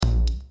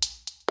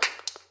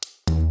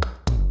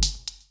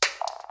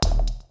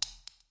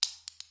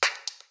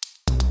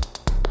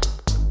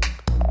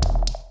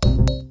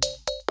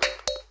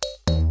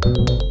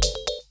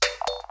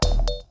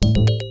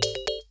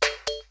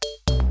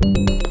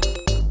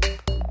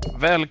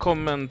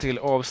Välkommen till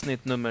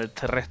avsnitt nummer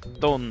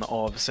 13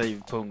 av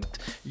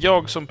Savepunkt.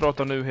 Jag som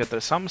pratar nu heter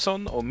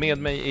Samson och med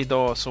mig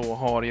idag så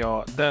har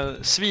jag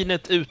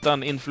svinet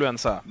utan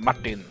influensa,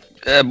 Martin.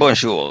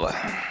 Bonjour.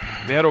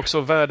 Vi har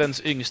också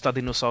världens yngsta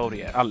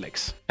dinosaurie,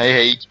 Alex. Hej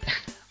hej.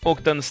 Och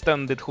den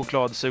ständigt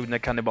chokladsugna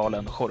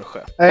kannibalen,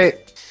 Jorge.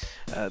 Hej.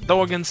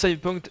 Dagens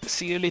savepunkt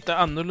ser lite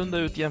annorlunda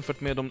ut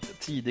jämfört med de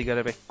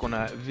tidigare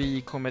veckorna.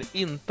 Vi kommer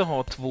inte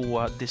ha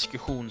 2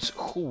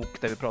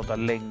 diskussionssjok där vi pratar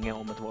länge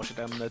om ett varsitt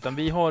ämne, utan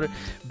vi har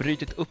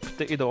brytit upp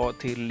det idag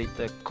till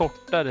lite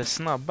kortare,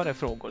 snabbare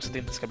frågor så det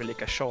inte ska bli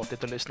lika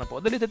tjatigt att lyssna på.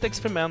 Det är lite ett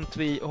experiment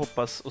vi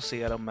hoppas och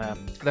ser om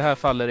det här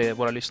faller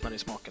våra lyssnare i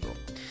smaken då.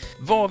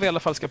 Vad vi i alla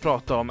fall ska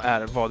prata om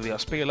är vad vi har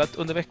spelat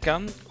under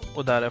veckan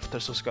och därefter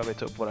så ska vi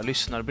ta upp våra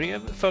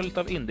lyssnarbrev följt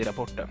av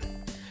indie-rapporter.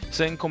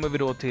 Sen kommer vi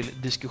då till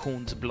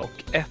diskussionsblock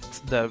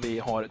 1 där vi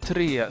har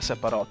 3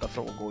 separata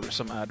frågor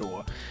som är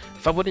då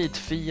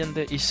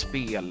favoritfiende i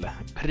spel,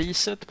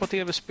 priset på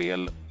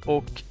tv-spel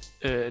och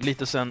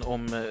lite sen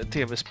om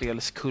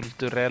tv-spels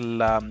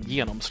kulturella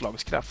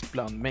genomslagskraft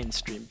bland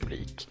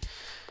mainstream-publik.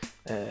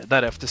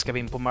 Därefter ska vi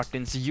in på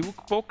Martins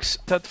jukebox,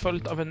 tätt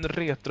följt av en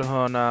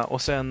retrohörna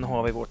och sen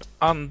har vi vårt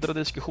andra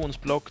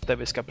diskussionsblock där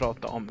vi ska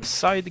prata om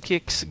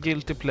sidekicks,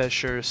 guilty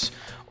pleasures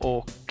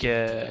och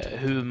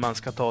hur man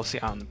ska ta sig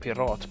an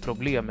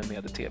piratproblem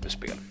med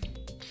tv-spel.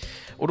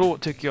 Och då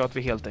tycker jag att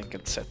vi helt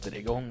enkelt sätter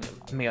igång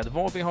med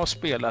vad vi har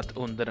spelat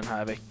under den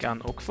här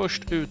veckan och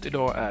först ut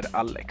idag är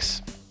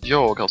Alex.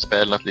 Jag har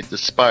spelat lite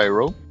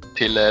Spyro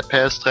till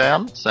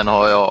PS3. Sen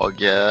har jag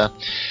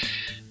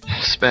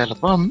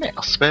vad har jag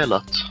mer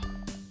spelat?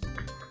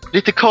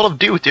 Lite Call of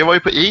Duty. Jag var ju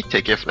på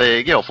E-Tech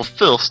igår för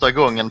första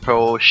gången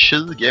på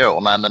 20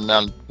 år. Nej,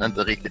 men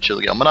inte riktigt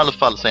 20 år. Men i alla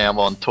fall sen jag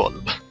var en 12.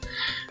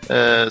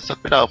 Satt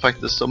vi där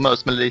faktiskt och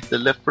möts med lite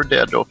Left 4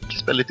 Dead och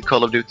spelade lite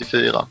Call of Duty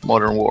 4,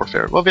 Modern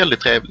Warfare. Det var väldigt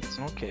trevligt.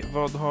 Okej,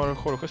 vad har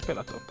Jorge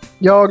spelat då?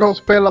 Jag har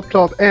spelat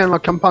klart en av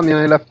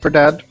kampanjerna i Left 4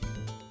 Dead.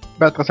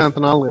 Bättre sent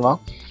än aldrig, va?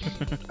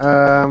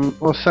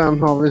 Och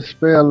sen har vi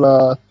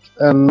spelat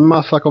en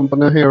massa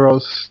Company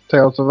Heroes,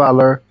 Tales of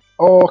Valor.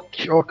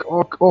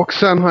 Och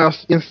sen har jag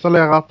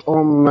installerat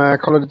om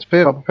Call of Duty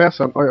 4 på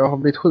PC:n och jag har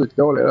blivit sjukt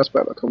dålig i det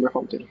spelet, kommer jag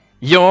fram till.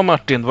 Ja,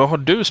 Martin, vad har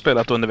du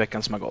spelat under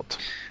veckan som har gått?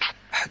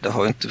 Det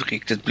har inte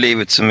riktigt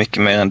blivit så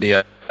mycket mer än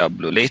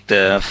Diablo.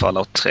 Lite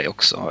Fallout 3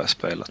 också har jag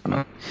spelat.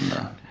 Men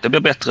det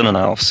blir bättre nu när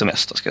jag har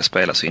semester ska jag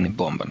spela så in i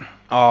bomben.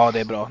 Ja, det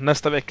är bra.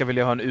 Nästa vecka vill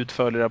jag ha en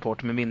utförlig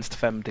rapport med minst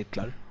 5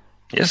 titlar.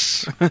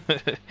 Yes.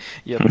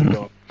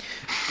 Jättebra.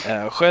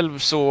 Själv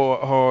så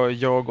har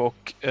jag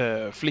och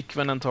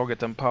flickvännen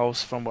tagit en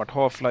paus från vårt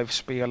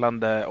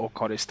Half-Life-spelande och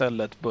har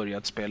istället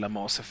börjat spela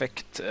Mass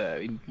Effect.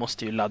 Vi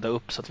måste ju ladda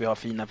upp så att vi har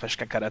fina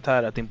färska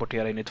karaktärer att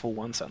importera in i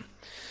 2:an sen.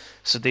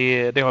 Så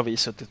det har vi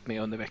suttit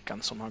med under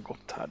veckan som har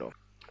gått här då.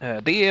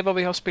 Det är vad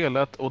vi har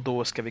spelat och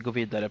då ska vi gå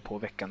vidare på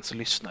veckans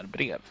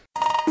lyssnarbrev.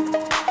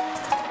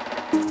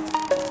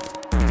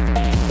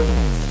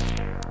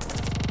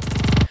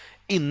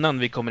 Innan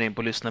vi kommer in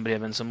på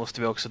lyssnarbreven så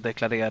måste vi också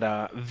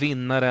deklarera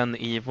vinnaren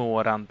i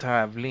våran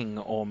tävling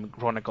om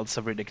Chronicles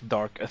of Riddick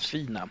Dark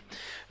Athena.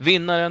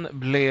 Vinnaren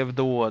blev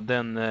då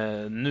den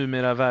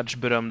numera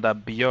världsberömda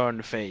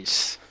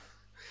Björnface.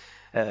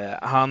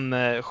 Han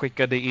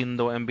skickade in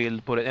då en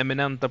bild på den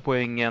eminenta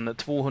poängen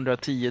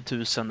 210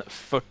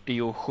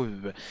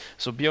 047.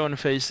 Så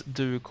Björnface,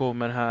 du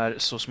kommer här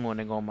så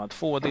småningom att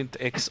få ditt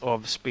ex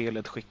av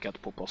spelet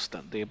skickat på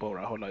posten. Det är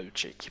bara att hålla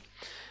utkik.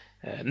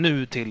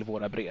 Nu till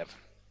våra brev.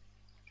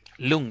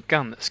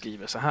 Lunkan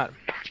skriver så här.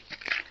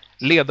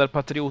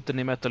 Ledarpatrioten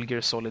i Metal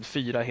Gear Solid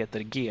 4 heter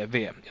GV.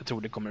 Jag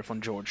tror det kommer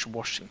från George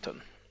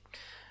Washington.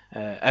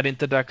 Är det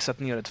inte dags att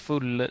ni gör ett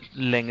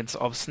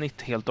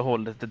fullängdsavsnitt helt och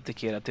hållet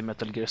dedikerat till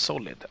Metal Gear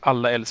Solid?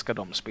 Alla älskar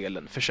de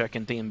spelen. Försök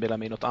inte inbilla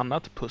mig något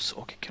annat. Puss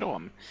och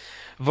kram.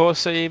 Vad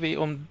säger vi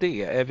om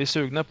det? Är vi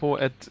sugna på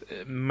ett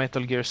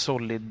Metal Gear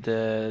Solid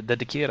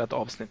dedikerat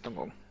avsnitt någon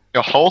gång?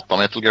 Jag hatar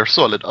Metal Gear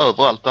Solid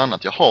över allt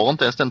annat. Jag har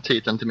inte ens den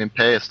titeln till min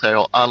PS3. Jag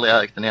har aldrig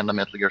ägt en enda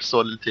Metal Gear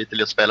Solid-titel.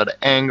 Jag spelade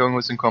en gång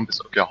hos en kompis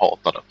och jag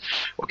hatar det.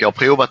 Och jag har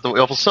provat och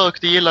jag har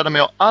försökt gilla det men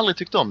jag har aldrig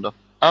tyckt om det.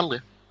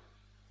 Aldrig.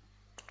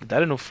 Det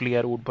där är nog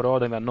fler ord på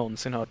raden än jag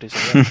någonsin hört i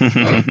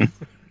Sverige.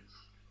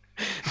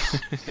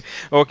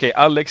 Okej,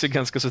 Alex är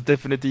ganska så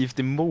definitivt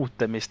emot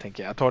det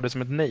misstänker jag. Jag tar det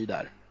som ett nej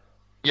där.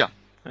 Ja.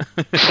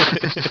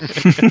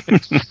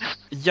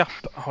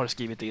 Japp har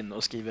skrivit in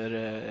och skriver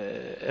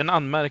en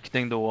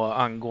anmärkning då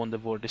angående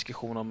vår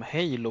diskussion om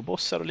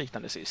Halo-bossar och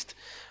liknande sist.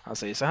 Han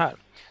säger så här.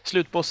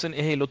 Slutbossen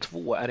i Halo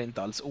 2 är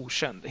inte alls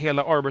okänd.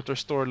 Hela Arbiter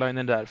storyline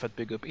är där för att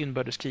bygga upp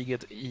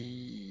inbördeskriget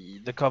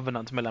i The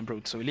Covenant mellan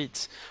Brutes och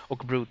Elites. Och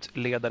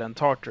Brute-ledaren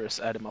Tartarus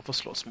är det man får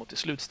slåss mot i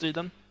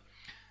slutstriden.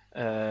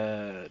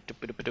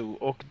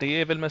 Och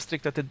det är väl mest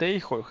riktat till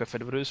dig, Jorge, för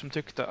det var du som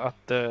tyckte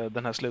att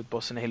den här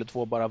slutbossen i Halo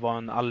 2 bara var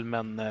en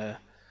allmän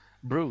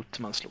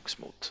brute man slogs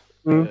mot.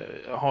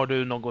 Har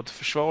du något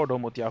försvar då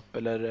mot Japp,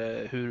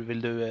 eller hur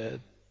vill du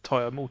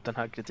ta emot den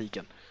här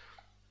kritiken?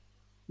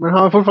 Men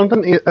han var fortfarande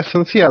en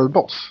essentiell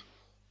boss.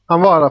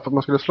 Han var där för att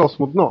man skulle slåss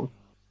mot någon.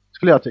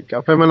 skulle jag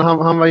tycka. För jag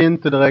menar, han var ju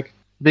inte direkt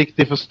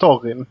viktig för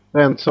storyn.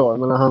 Rent så.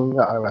 Men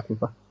jag vet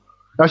inte.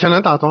 Jag känner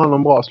inte att han har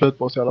någon bra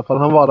slutboss i alla fall.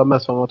 Han var där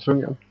mest för han var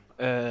tvungen.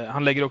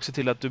 Han lägger också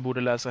till att du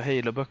borde läsa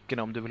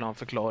Halo-böckerna om du vill ha en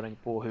förklaring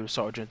på hur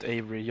Sergeant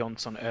Avery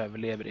Johnson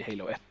överlever i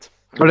Halo 1.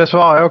 Och det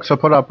svarar jag också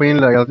på där på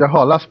inlägget. Att jag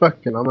har läst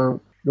böckerna, men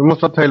det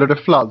måste vara Halo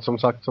the Flood som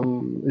sagt.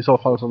 Som, i så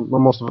fall som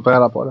man måste få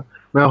reda på det.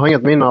 Men jag har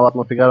inget minne av att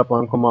man fick reda på att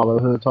han kom av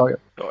överhuvudtaget.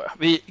 Ja.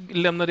 Vi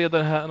lämnar det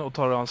där här och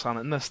tar oss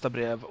an nästa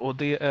brev. Och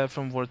det är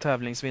från vår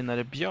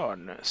tävlingsvinnare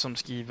Björn som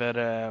skriver: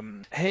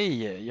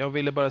 Hej, jag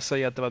ville bara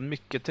säga att det var ett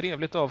mycket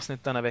trevligt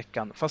avsnitt denna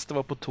veckan. Fast det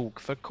var på tok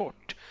för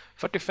kort.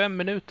 45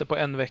 minuter på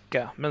en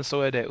vecka. Men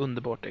så är det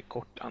underbart, det är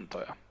kort antar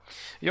jag.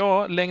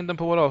 Ja, längden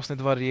på våra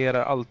avsnitt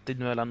varierar alltid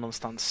mellan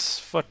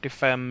någonstans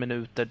 45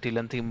 minuter till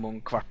en timme och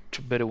en kvart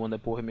beroende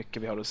på hur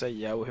mycket vi har att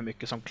säga och hur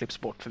mycket som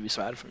klipps bort för vi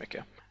svär för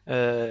mycket.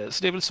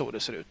 Så det är väl så det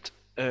ser ut.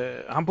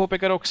 Han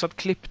påpekar också att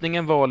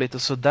klippningen var lite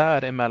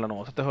sådär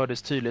emellanåt. Att det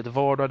hördes tydligt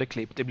var du hade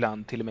klippt,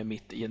 ibland till och med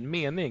mitt i en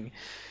mening.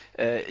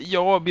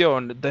 Ja,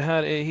 Björn, det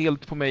här är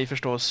helt på mig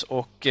förstås.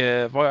 Och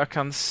vad jag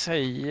kan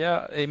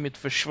säga i mitt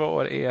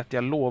försvar är att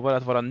jag lovar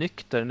att vara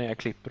nykter när jag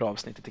klipper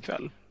avsnittet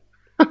ikväll.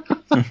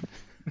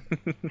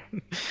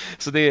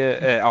 Så det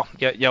ja,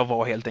 jag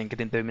var helt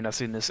enkelt inte i mina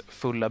sinnes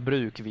fulla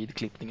bruk vid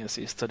klippningen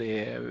sist. Så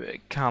det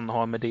kan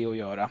ha med det att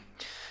göra.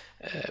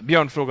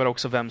 Björn frågar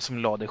också vem som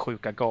lade det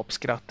sjuka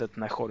gapskrattet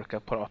när Jorge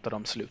pratade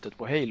om slutet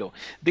på Halo.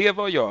 Det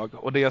var jag,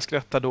 och det jag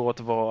skrattade åt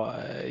var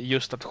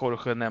just att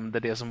Jorge nämnde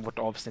det som vårt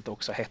avsnitt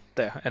också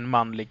hette, en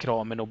manlig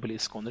kram med en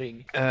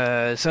obeliskon-ring.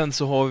 Sen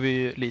så har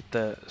vi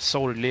lite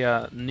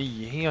sorgliga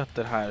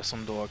nyheter här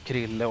som då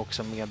Krille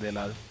också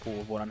meddelar på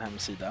våran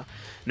hemsida.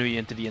 Nu är ju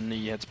inte vi en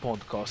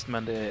nyhetspodcast,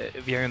 men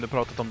vi har ju ändå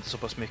pratat om det så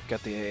pass mycket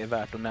att det är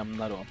värt att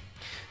nämna då.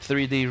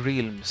 3D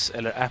Realms,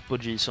 eller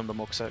Apogee som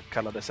de också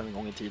kallades en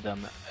gång i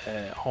tiden,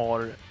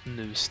 har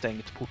nu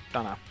stängt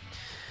portarna.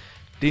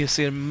 Det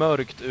ser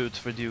mörkt ut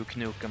för Duke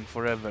Nukem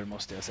Forever,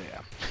 måste jag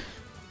säga.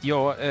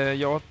 Ja,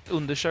 jag har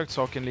undersökt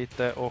saken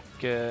lite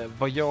och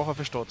vad jag har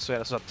förstått så är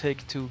det så att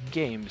Take-Two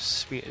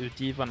Games,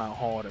 utgivarna,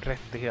 har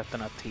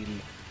rättigheterna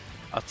till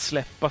att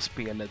släppa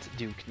spelet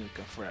Duke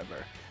Nukem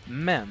Forever.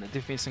 Men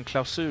det finns en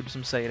klausul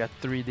som säger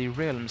att 3D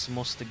Realms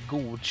måste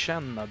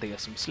godkänna det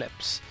som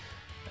släpps.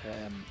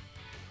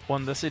 Å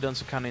andra sidan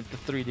så kan inte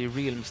 3D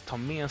Realms ta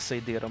med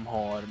sig det de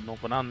har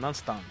någon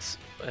annanstans.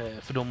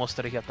 För då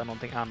måste det heta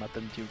någonting annat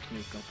än Duke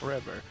Nukem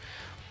Forever.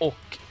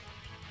 Och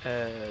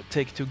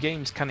Take-Two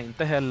Games kan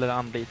inte heller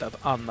anlita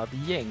ett annat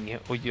gäng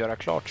och göra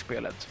klart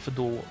spelet. För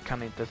då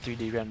kan inte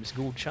 3D Realms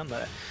godkänna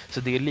det.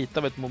 Så det är lite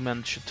av ett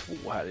moment 22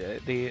 här.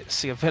 Det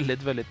ser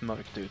väldigt, väldigt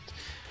mörkt ut.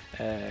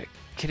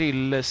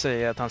 Krille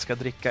säger att han ska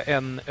dricka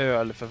en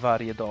öl för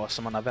varje dag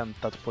som han har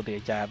väntat på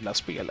det jävla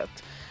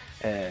spelet.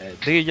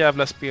 Det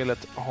jävla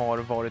spelet har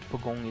varit på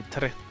gång i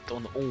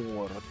 13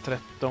 år.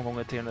 13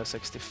 gånger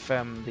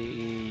 365, det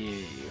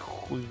är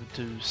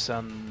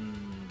 7000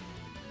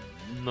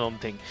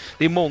 någonting.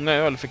 Det är många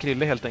öl för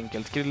Krille helt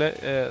enkelt. Krille,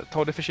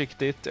 ta det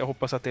försiktigt. Jag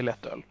hoppas att det är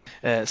lätt öl.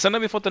 Sen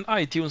har vi fått en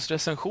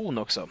iTunes-recension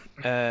också.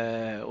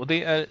 Och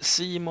det är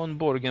Simon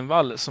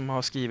Borgenvall som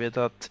har skrivit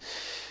att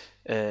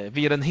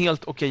vi är en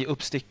helt okej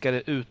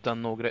uppstickare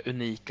utan några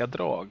unika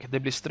drag. Det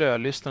blir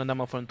strölyssnande när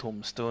man får en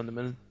tom stund,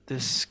 men det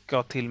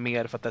ska till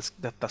mer för att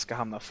detta ska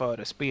hamna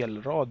före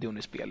spelradion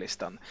i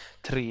spellistan.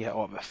 3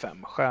 av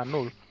 5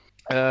 stjärnor.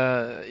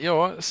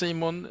 Ja,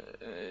 Simon,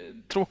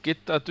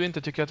 tråkigt att du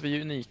inte tycker att vi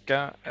är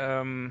unika.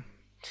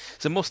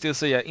 Sen måste jag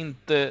säga,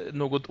 inte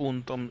något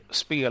ont om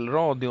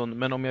spelradion,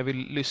 men om jag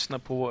vill lyssna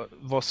på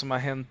vad som har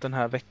hänt den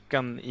här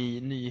veckan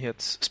i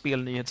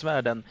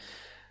spelnyhetsvärlden,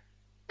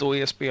 då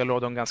är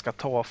spelradion ganska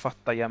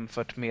tafatta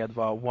jämfört med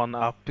vad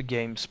OneUp,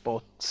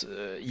 GameSpot,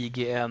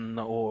 IGN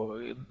och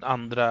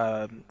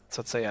andra,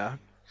 så att säga,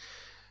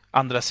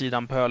 andra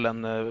sidan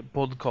pölen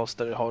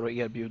podcaster har att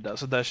erbjuda.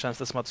 Så där känns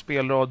det som att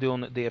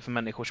spelradion, det är för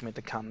människor som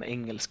inte kan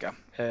engelska.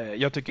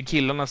 Jag tycker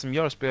killarna som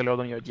gör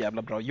spelradion gör ett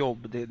jävla bra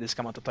jobb. Det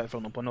ska man inte ta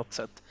ifrån dem på något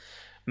sätt.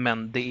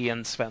 Men det är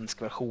en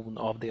svensk version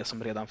av det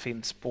som redan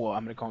finns på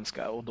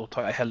amerikanska, och då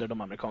tar jag hellre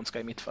de amerikanska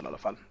i mitt fall i alla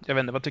fall. Jag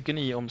vet inte, vad tycker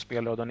ni om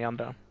spelradion i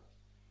andra?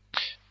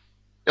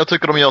 Jag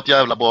tycker de gör ett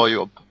jävla bra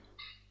jobb.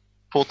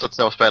 Fortsätt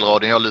så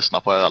spelradion, jag lyssnar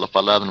på er i alla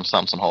fall, även om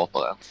Samson hatar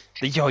det.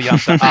 Det gör jag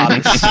inte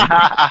alls.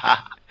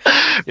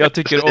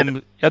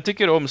 Jag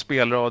tycker om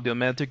spelradion,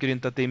 men jag tycker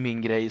inte att det är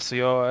min grej. Så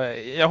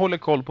jag håller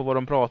koll på vad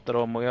de pratar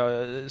om och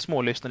jag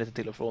smålyssnar lite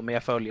till och från, men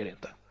jag följer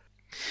inte.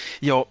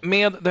 Ja,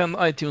 med den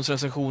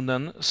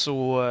iTunes-recensionen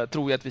så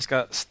tror jag att vi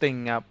ska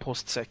stänga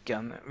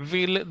postsäcken.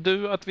 Vill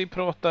du att vi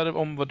pratar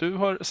om vad du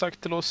har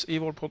sagt till oss i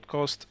vår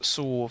podcast,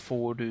 så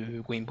får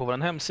du gå in på vår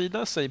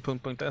hemsida,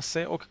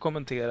 säg.se, och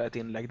kommentera ett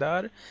inlägg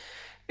där.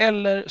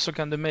 Eller så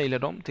kan du mejla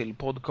dem till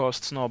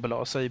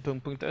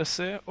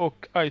podcast@säg.se,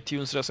 och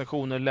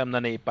iTunes-recensioner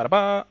lämnar ni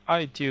på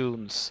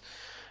iTunes.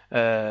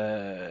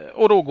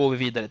 Och då går vi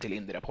vidare till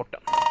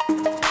Indie-rapporten.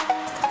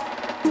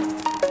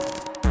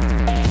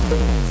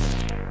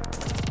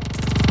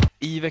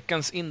 I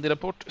veckans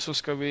Indie-rapport så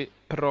ska vi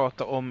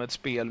prata om ett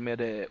spel med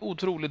det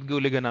otroligt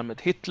gulliga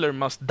namnet Hitler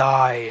Must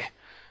Die.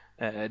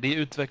 Det är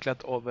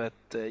utvecklat av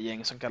ett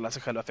gäng som kallar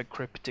sig själva för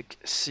Cryptic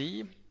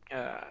Sea.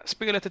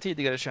 Spelet är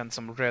tidigare känt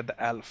som Red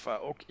Alpha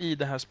och i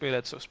det här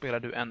spelet så spelar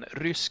du en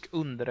rysk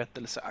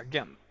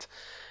underrättelseagent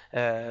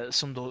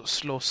som då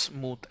slåss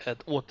mot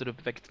ett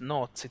återuppväckt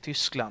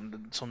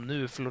Nazi-Tyskland som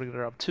nu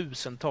florerar av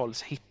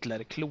tusentals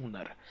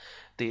Hitler-kloner.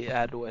 Det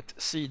är då ett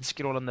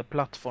sidskrollande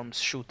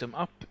plattforms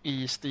shoot'em up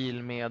i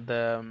stil med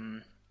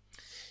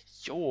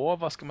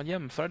vad ska man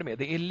jämföra det med?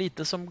 Det är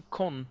lite som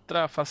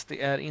Contra fast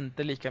det är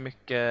inte lika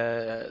mycket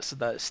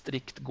sådär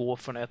strikt gå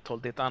från ett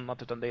håll till ett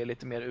annat utan det är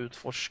lite mer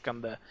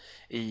utforskande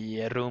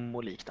i rum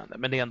och liknande.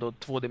 Men det är ändå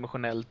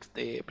tvådimensionellt,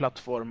 det är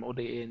plattform och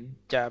det är en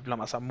jävla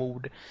massa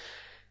mord.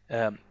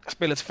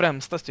 Spelets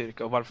främsta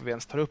styrka och varför vi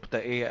ens tar upp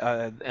det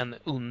är en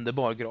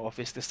underbar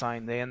grafisk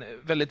design. Det är en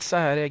väldigt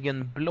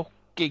säregen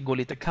blockig och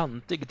lite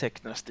kantig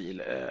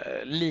tecknarstil.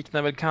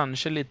 Liknar väl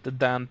kanske lite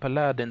Dan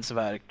Paladins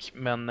verk,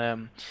 men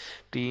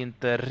det är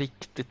inte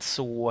riktigt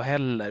så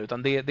heller.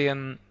 Utan det är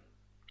en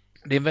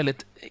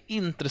väldigt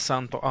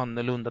intressant och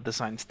annorlunda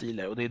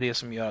designstilar och det är det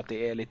som gör att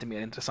det är lite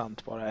mer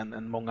intressant bara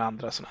än många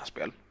andra sådana här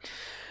spel.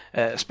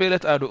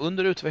 Spelet är då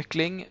under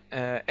utveckling.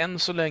 Än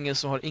så länge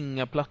så har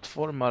inga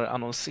plattformar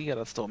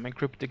annonserats då, men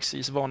Cryptic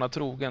Seas vana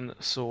trogen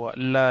så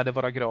lär det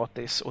vara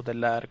gratis och det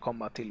lär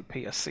komma till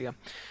PC.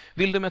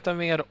 Vill du veta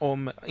mer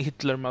om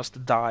Hitler Must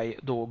Die,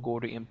 då går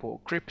du in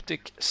på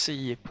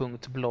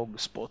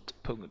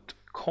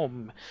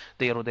crypticsea.blogspot.com.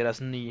 Det är då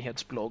deras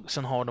nyhetsblogg.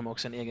 Sen har de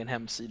också en egen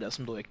hemsida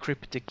som då är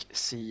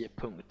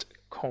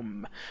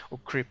crypticsea.com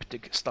och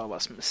Cryptic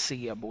stavas med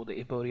C både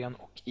i början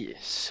och i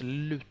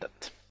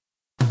slutet.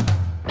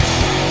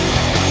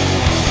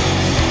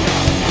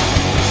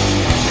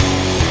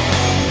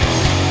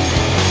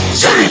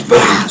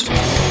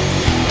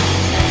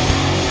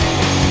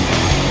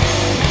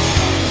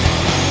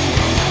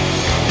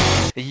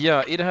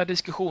 Ja, i det här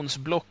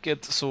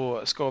diskussionsblocket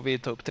så ska vi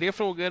ta upp 3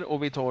 frågor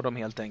och vi tar dem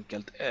helt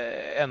enkelt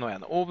en och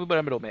en. Och vi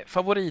börjar med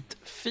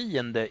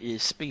favoritfiende i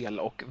spel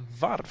och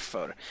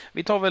varför.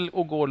 Vi tar väl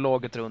och går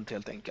laget runt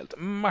helt enkelt.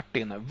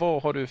 Martin,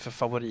 vad har du för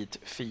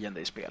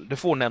favoritfiende i spel? Du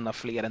får nämna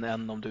fler än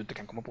en om du inte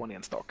kan komma på en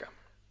enstaka.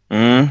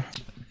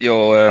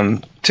 Jag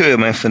tog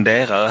mig en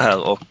funderare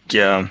här och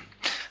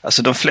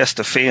alltså de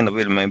flesta fiender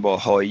vill man ju bara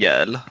ha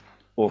ihjäl.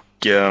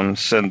 Och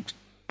sen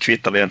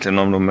kvittar det egentligen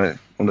om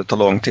det tar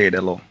lång tid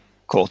eller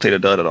kort tid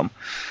att döda dem.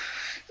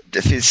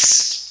 Det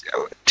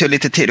tog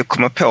lite tid att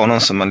komma på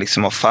någon som man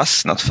liksom har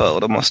fastnat för.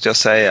 Då måste jag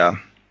säga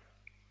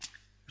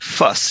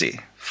Fuzzy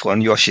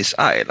från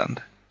Yoshi's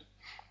Island.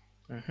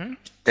 Mm-hmm.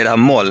 Det är det här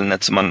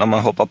molnet som när man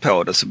hoppar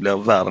på det så blir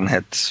världen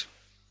helt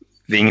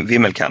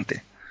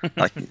vimmelkantig.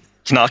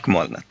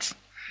 Knarkmolnet.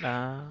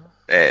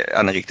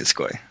 Han är riktigt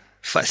skoj.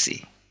 Fuzzy.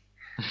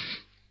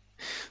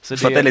 Så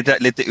för att det är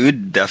lite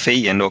udda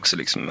fiende också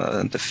liksom.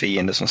 Inte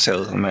fiende som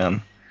ser ut mer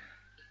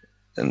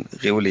en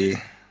rolig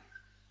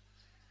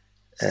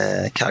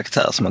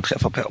karaktär som man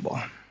träffar på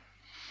bara.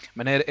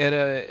 Men är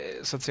det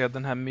så att säga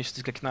den här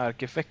mystiska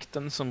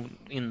knarkeffekten som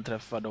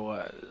inträffar då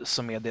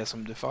som är det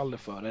som du faller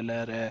för?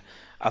 Eller är det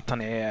att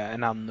han är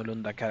en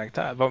annorlunda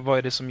karaktär? Vad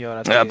är det som gör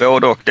att Ja,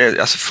 både och. Det är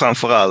alltså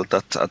framförallt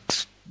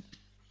att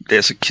det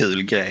är så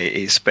kul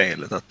grej i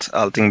spelet att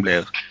allting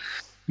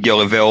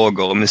går i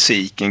vågor och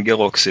musiken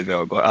går också i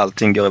vågor.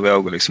 Allting går i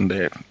vågor liksom.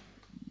 Det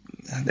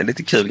är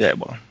lite kul grej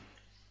bara.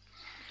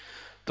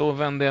 Då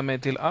vänder jag mig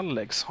till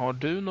Alex. Har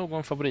du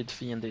någon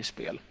favoritfiende i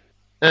spel?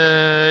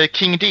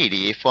 King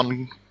Dedede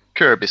från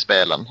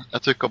Kirby-spelen.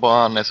 Jag tycker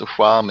bara han är så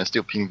charmig,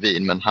 stor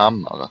pingvin med en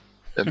hammare.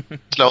 Det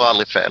slår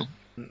aldrig fel.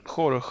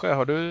 Jorge,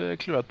 har du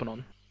klurat på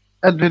någon?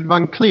 Edwin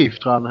Van Cleef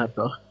tror jag han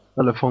heter.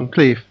 Eller från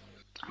Cleef.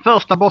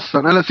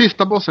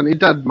 Sista bossen i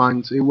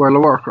Deadmines i World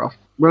of Warcraft.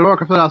 World of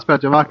Warcraft är det här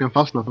spelet jag verkligen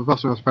fastnade för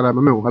första gången jag spelade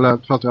MMO. Eller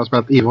första jag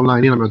spelat EVE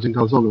Online innan jag tyckte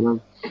alls om det.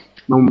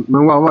 Men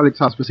WoW var lite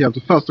så här speciellt.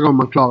 Och första gången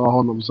man klarar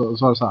honom så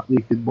var det så här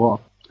riktigt bra.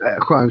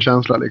 Skön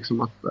känsla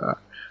liksom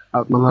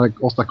att man hade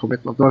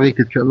åstadkommit något. Det var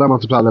riktigt kul. Där man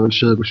typ så här level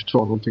 20-22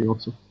 någonting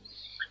också.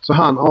 Så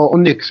han och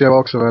Nyxia var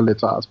också väldigt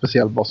så här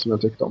speciell boss som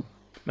jag tyckte om.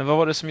 Men vad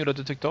var det som gjorde att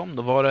du tyckte om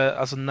då? Var det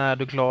alltså när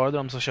du klarade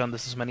dem så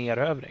kändes det som en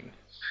erövring?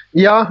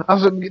 Ja,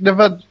 alltså det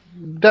var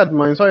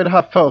Deadmines var ju det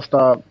här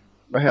första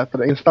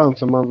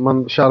instansen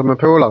man körde med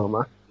polare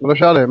med. Och då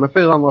körde jag med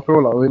 4 andra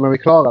polare och när vi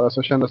klarade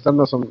så kändes det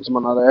ändå som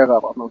man hade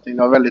erövrat någonting.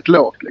 Det var väldigt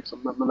lågt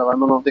liksom, men det var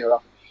ändå någonting där. Det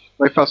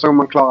var ju första gången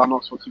man klarade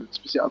något som var lite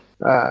speciellt.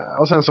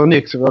 Och sen så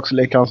Nyx var också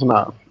lika en sån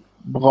här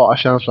bra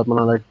känsla att man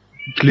hade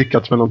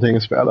lyckats med någonting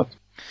i spelet.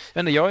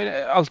 Men jag har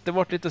alltid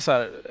varit lite så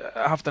här,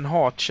 haft en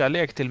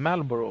hatkärlek till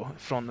Malboro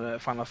från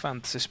Final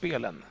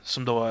Fantasy-spelen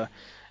som då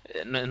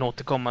en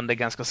återkommande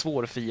ganska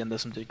svår fiende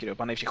som dyker upp.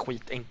 Han är i och för sig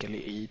skitenkel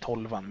i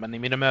 12an,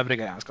 men i de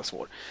övriga är ganska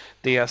svår.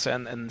 Det är alltså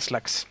en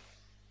slags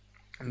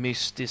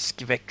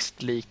mystisk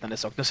växtliknande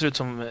sak. Den ser ut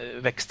som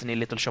växten i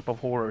Little Shop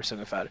of Horrors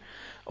ungefär.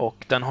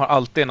 Och den har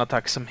alltid en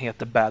attack som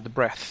heter Bad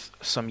Breath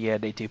som ger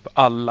dig typ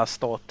alla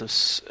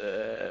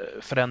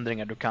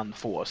statusförändringar du kan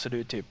få. Så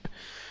du typ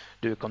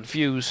du är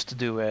confused,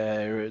 du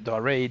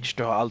har rage,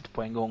 du har allt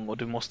på en gång och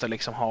du måste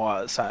liksom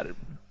ha så här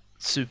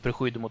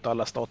superskydd mot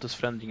alla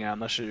statusförändringar,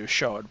 annars är du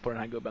körd på den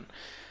här gubben.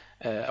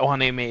 Och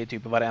han är med i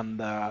typ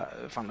varenda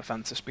Final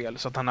Fantasy-spel,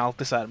 så att han är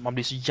alltid så här, man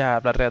blir så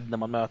jävla rädd när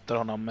man möter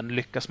honom, men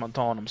lyckas man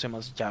ta honom så är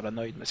man så jävla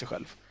nöjd med sig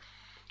själv.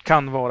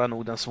 Kan vara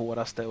nog den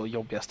svåraste och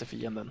jobbigaste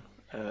fienden,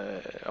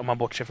 om man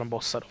bortser från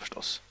bossar då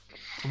förstås.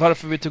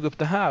 Varför vi tog upp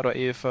det här då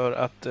är ju för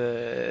att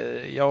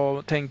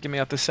jag tänker mig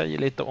att det säger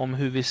lite om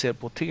hur vi ser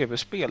på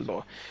tv-spel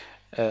då.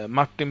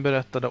 Martin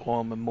berättade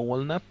om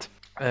molnet,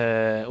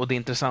 och det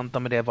intressanta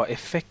med det var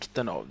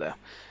effekten av det.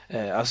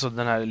 Alltså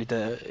den här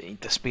lite,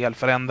 inte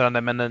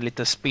spelförändrande, men den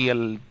lite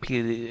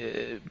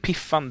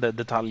spelpiffande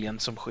detaljen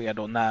som sker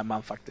då när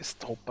man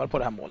faktiskt hoppar på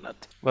det här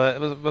molnet.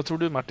 Vad tror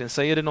du, Martin?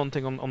 Säger det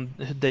någonting om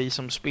dig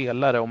som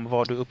spelare, om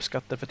vad du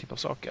uppskattar för typ av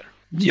saker?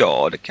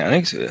 Ja, det kan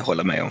jag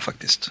hålla med om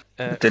faktiskt.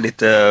 Det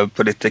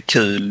är lite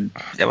kul,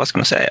 ja vad ska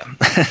man säga?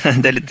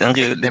 Det är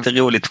lite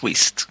rolig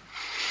twist.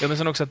 Ja, men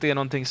sen också att det är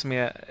någonting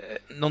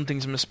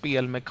som är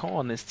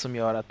spelmekaniskt som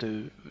gör att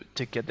du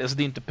tycker att, alltså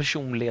det är inte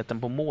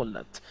personligheten på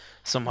molnet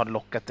som har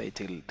lockat dig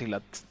till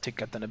att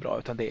tycka att den är bra,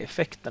 utan det är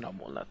effekten av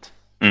molnet.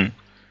 Mm.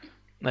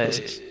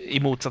 I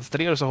motsats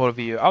till det så har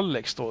vi ju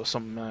Alex då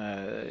som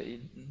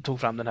tog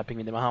fram den här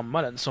pingvinen med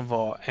hammaren som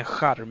var en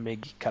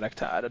charmig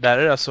karaktär. Där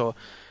är det alltså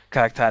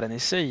karaktären i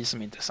sig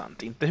som är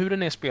intressant. Inte hur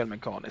den är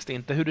spelmekaniskt,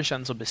 inte hur det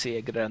känns att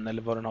besegra den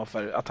eller vad den har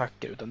för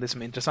attacker, utan det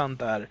som är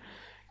intressant är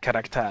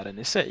karaktären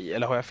i sig.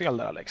 Eller har jag fel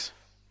där, Alex?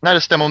 Nej,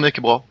 det stämmer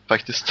mycket bra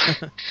faktiskt.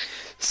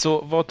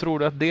 Så vad tror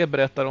du att det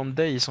berättar om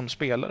dig som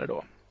spelare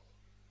då?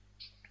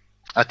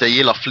 Att jag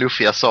gillar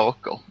fluffiga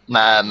saker.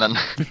 Nej, men...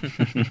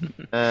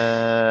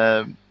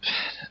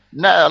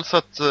 nej, alltså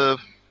att...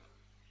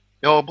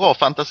 jag har bra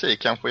fantasi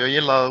kanske. Jag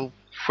gillar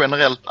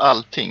generellt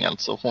allting,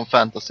 alltså från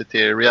fantasy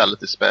till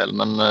reality-spel.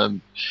 Men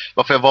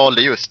varför jag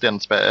valde just den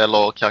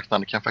eller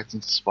karaktären kan jag faktiskt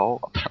inte svara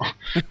på.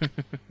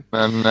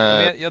 Men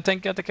jag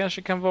tänker att det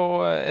kanske kan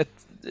vara ett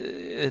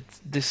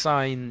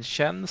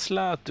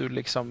designkänsla, att du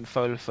liksom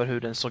föll för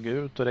hur den såg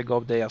ut och det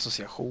gav dig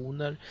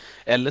associationer.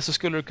 Eller så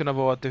skulle det kunna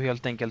vara att du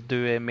helt enkelt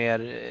du är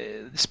mer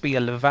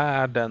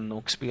spelvärlden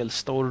och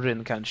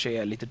spelstoryn kanske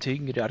är lite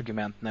tyngre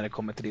argument när det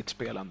kommer till ditt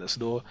spelande.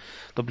 Så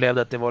då blev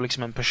det att det var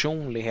liksom en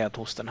personlighet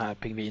hos den här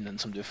pingvinen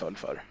som du föll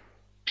för.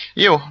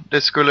 Jo,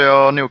 det skulle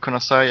jag nog kunna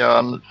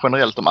säga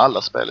generellt om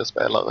alla spel jag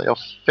spelar. Jag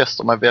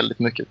fäster mig väldigt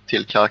mycket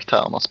till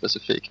karaktärerna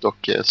specifikt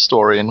och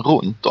storyn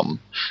runt om.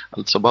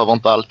 Alltså behöver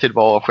inte alltid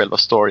vara själva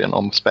storyn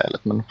om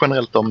spelet, men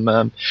generellt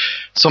om...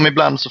 som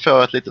ibland så får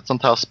jag ett litet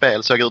sånt här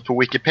spel så jag går ut på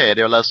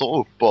Wikipedia och läser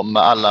upp om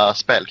alla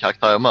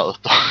spelkaraktärer jag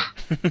möter.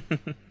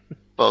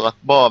 För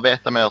att bara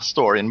veta mer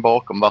storyn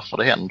bakom varför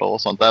det händer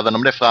och sånt. Även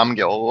om det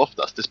framgår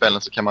oftast i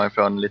spelen så kan man ju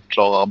få en lite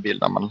klarare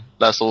bild när man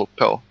läser upp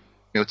på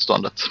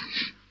motståndet.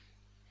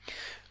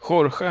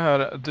 Jorge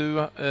här,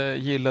 du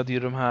gillade ju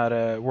de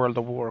här World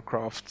of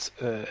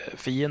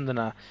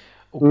Warcraft-fienderna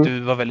och du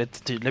var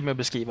väldigt tydlig med att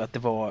beskriva att det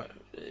var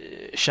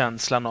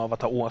känslan av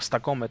att ha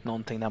åstadkommit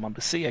någonting när man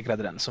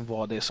besegrade den som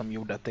var det som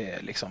gjorde att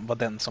det liksom var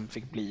den som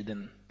fick bli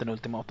den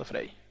ultimata för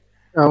dig.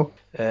 Ja.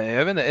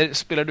 Jag vet inte,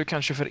 spelar du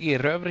kanske för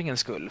erövringens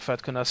skull för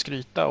att kunna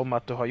skryta om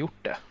att du har gjort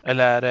det?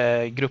 Eller är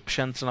det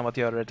gruppkänslan av att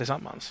göra det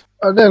tillsammans?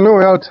 Ja, det är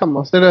nog jag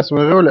tillsammans, det är det som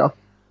är roliga.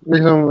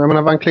 Liksom, jag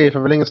menar, Van Cleef är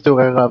väl ingen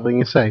stor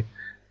erövring i sig.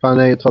 För han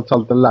är ju trots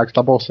allt den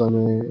lägsta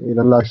bossen i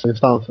den lägsta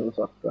instansen.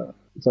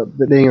 Så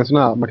det är ingen sån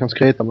här man kan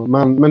skryta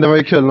med. Men det var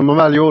ju kul när man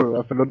väl gjorde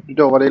det. För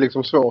då var det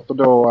liksom svårt.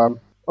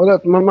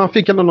 Och man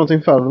fick ändå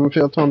någonting för det.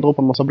 Jag tror han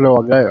droppade en massa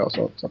blåa grejer.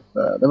 Så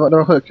det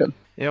var sjukt kul.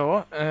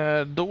 Ja,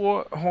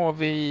 då har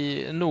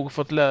vi nog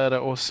fått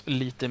lära oss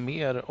lite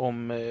mer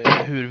om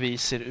hur vi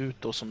ser ut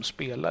då som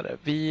spelare.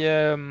 Vi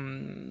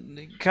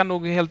kan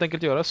nog helt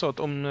enkelt göra så att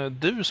om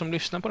du som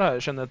lyssnar på det här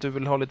känner att du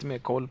vill ha lite mer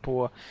koll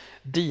på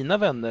dina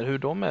vänner, hur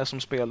de är som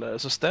spelare,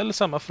 så ställ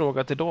samma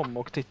fråga till dem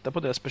och titta på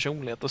deras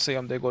personlighet och se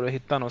om det går att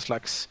hitta någon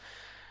slags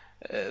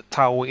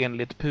Tao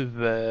enligt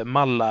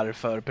Pu-mallar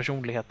för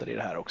personligheter i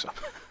det här också.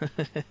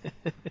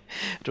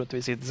 Jag tror att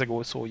vi inte ska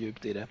gå så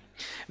djupt i det.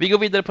 Vi går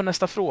vidare på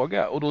nästa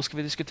fråga och då ska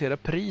vi diskutera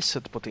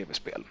priset på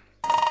tv-spel.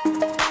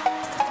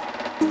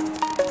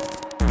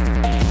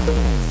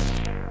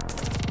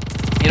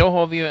 Idag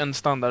har vi ju en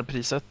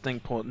standardprissättning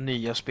på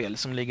nya spel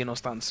som ligger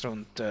någonstans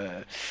runt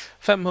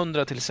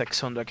 500 till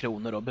 600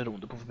 kronor och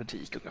beroende på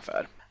butik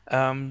ungefär.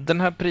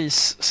 Den här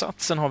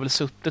prissatsen har väl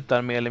suttit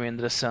där mer eller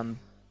mindre sedan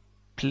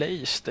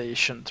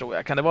PlayStation, tror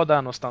jag. Kan det vara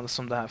där någonstans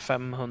som det här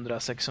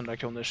 500-600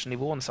 kronors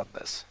nivån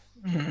sattes?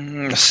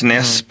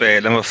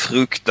 SNES-spelen var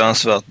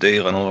fruktansvärt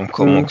dyra när de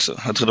kom också.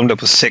 Jag tror de blev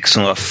på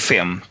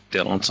 650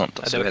 eller något sånt.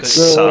 Alltså,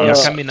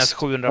 jag kan minnas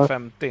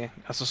 750,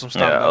 alltså som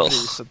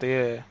standardpris.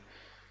 Det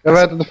jag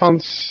vet att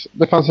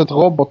det fanns ett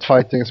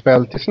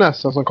robotfighting-spel till SNES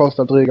som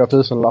kostade dryga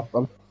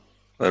 1000-lappen.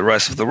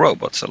 Rise of the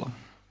Robots, eller?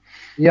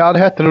 Ja, det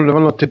hette nog. Det var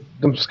något typ,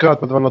 de skröt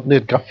på att det var något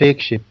nytt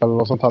grafikchip eller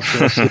något sånt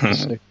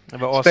här.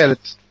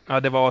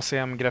 Det var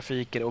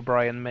ACM-grafiker och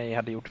Brian May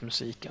hade gjort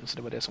musiken, så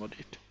det var det som var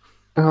dyrt.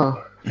 Jaha.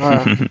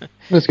 Ja.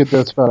 Nu ska inte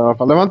jag spela i alla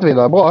fall. Det var inte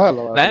vidare bra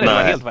heller. Va? Nej, det var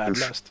Nej. helt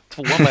värdelöst.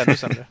 2 var ännu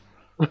sämre.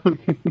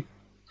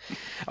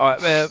 Ja,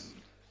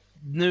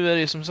 nu är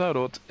det som så här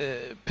då att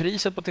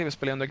priset på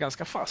tv-spel är ändå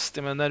ganska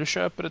fast. Men när du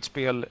köper ett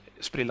spel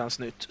sprillans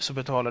nytt så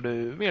betalar du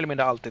mer eller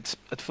mindre alltid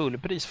ett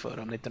fullpris för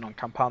om det inte är någon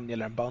kampanj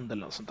eller en bundle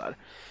eller något sånt där.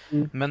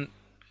 Men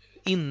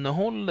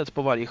innehållet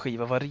på varje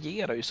skiva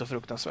varierar ju så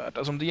fruktansvärt.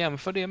 Alltså om du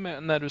jämför det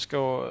med när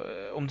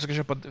om du ska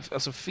köpa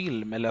alltså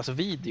film eller alltså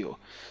video,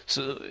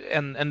 så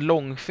en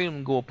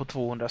långfilm går på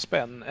 200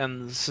 spänn,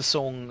 en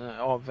säsong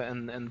av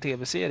en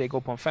tv-serie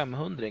går på en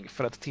 500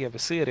 för att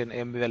tv-serien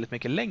är väldigt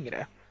mycket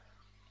längre.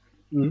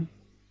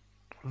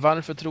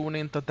 Varför tror ni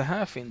inte att det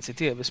här finns i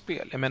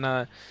tv-spel? Jag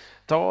menar,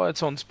 ta ett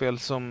sånt spel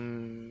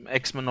som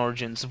X-Men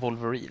Origins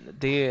Wolverine.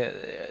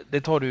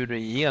 Det tar du dig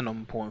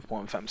igenom på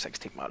en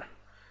 5-6 timmar.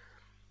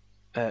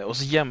 Och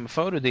så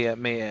jämför du det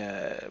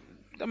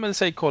med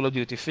säg Call of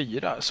Duty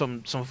 4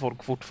 som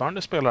folk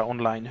fortfarande spelar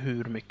online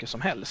hur mycket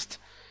som helst.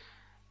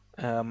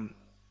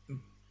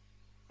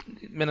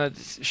 Men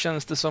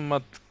känns det som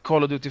att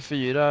Call of Duty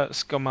 4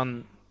 ska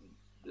man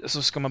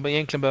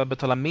egentligen behöva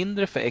betala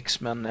mindre för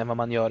X-Men än vad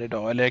man gör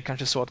idag? Eller är det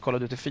kanske så att Call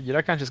of Duty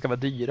 4 kanske ska vara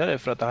dyrare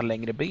för att det har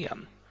längre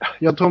ben?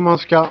 Jag tror man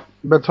ska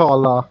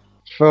betala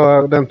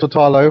för den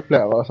totala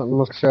upplevelsen, om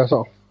man ska säga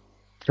så.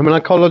 Jag menar,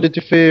 Call of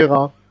Duty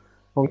 4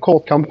 har en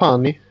kort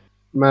kampanj,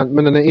 men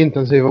den är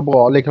intensiv och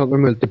bra, likadant med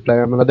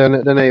multiplayer. Men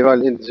den är ju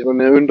väldigt intensiv och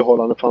den är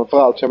underhållande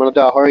framförallt. Så jag menar,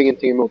 där har jag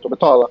ingenting emot att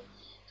betala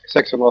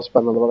 600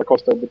 spänn eller vad det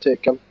kostar i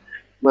butiken.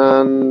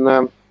 Men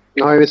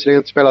jag har ju visserligen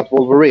inte spelat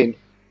Wolverine.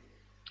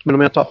 Men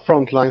om jag tar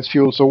Frontlines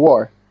Fuels of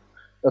War.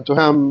 Jag tog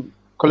hem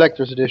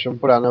Collector's Edition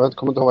på den. Jag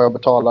kommer inte ihåg vad jag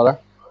betalade.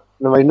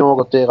 Den var ju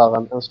något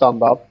dyrare än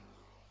standard.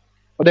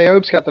 Och det jag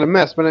uppskattade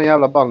mest med den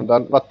jävla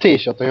banden var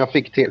t-shirten jag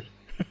fick till.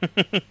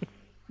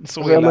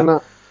 Så jag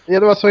menar, ja,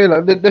 det var så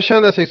illa. Det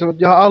kändes liksom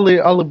att jag har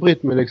aldrig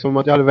brytt mig liksom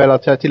att jag hade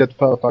velat säga till ett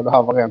företag det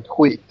här var rent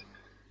skit.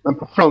 Men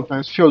på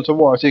Frontlines Fuels of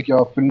War tycker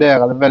jag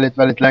funderade väldigt,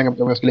 väldigt länge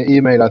på om jag skulle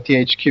e-maila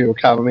THQ och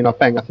kräva mina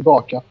pengar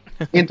tillbaka.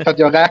 Inte för att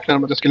jag räknade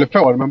med att jag skulle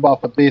få det, men bara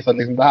för att visa att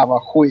liksom, det här var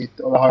skit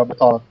och det har jag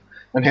betalat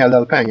en hel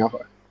del pengar för.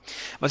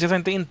 Fast jag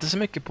tänkte inte så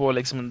mycket på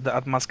liksom,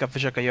 att man ska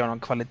försöka göra någon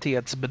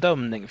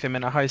kvalitetsbedömning. För jag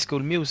menar, High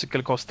School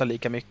Musical kostar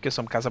lika mycket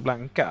som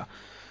Casablanca.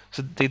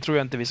 Så det tror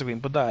jag inte vi ska gå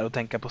in på där och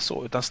tänka på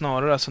så. Utan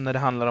snarare alltså när det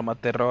handlar om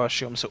att det rör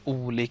sig om så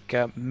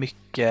olika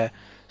mycket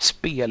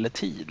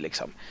speltid.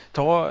 Liksom.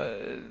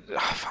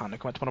 Fan, jag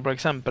kommer inte på några bra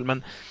exempel.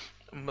 Men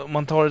om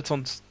man tar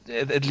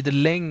ett lite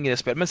längre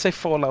spel. Men säg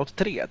Fallout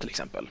 3 till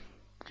exempel.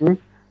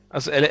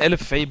 Alltså, eller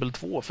Fable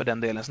 2 för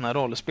den delen, såna här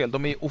rollspel.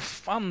 De är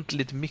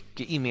ofantligt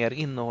mycket mer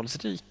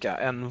innehållsrika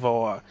än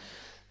vad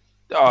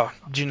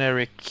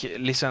generic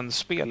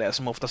licensspel är,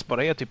 som oftast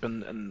bara är typ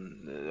en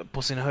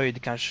på sin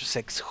höjd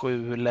kanske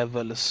 6-7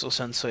 levels och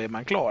sen så är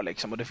man klar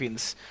liksom. Och det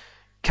finns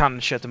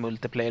kanske ett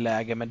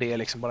multiplayer-läge, men det är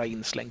liksom bara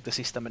inslängt i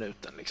sista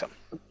minuten liksom.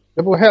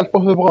 Det beror helt på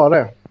hur bra det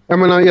är. Jag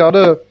menar, gör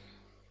du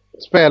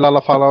spel i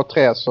alla fall av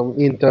 3 som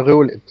inte är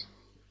roligt,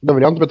 då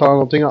vill jag inte betala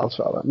någonting alls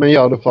för det. Men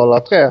gör du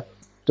Fallout 3,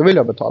 då vill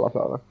jag betala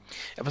för det.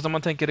 Ja, fast om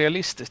man tänker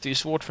realistiskt, det är ju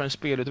svårt för en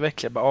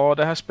spelutvecklare.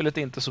 Det här spelet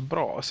är inte så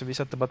bra, så vi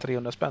sätter bara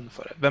 300 spänn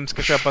för det. Vem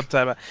ska köpa ett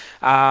här?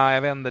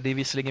 Jag vet inte, det är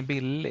visserligen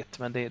billigt,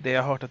 men det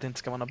jag har hört att det inte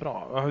ska vara något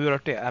bra. Hur har du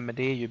hört det? Men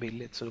det är ju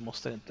billigt, så då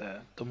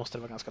måste det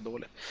vara ganska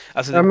dåligt.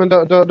 Alltså, ja, men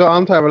då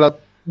antar jag väl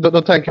att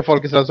då tänker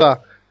folk istället så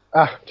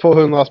här,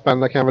 200 spänn,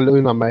 det kan jag väl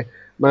unna mig.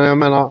 Men jag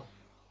menar,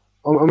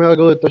 om jag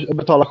går ut och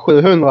betalar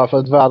 700 för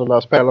ett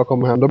värdelöst spel och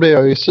kommer hem, då blir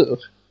jag ju sur.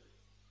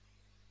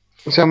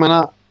 Så jag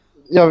menar,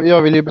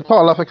 jag vill ju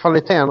betala för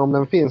kvaliteten om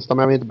den finns där,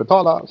 men jag vill inte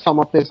betala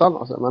samma pris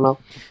annars. Jag menar.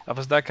 Ja,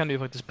 fast där kan du ju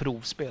faktiskt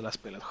provspela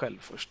spelet själv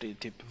först i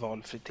typ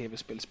valfri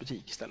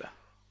tv-spelsbutik istället.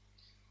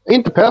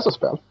 Inte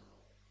PC-spel.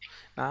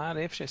 Nej,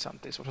 det är för sig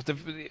sant. Fast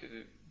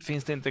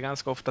finns det inte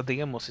ganska ofta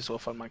demos i så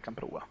fall man kan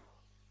prova?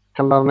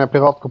 Kan ladda ner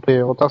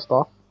piratkopior och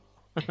testa.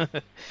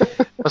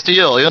 Fast det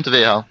gör ju inte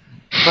vi här.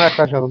 Nej,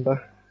 kanske inte.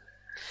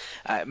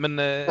 Nej, men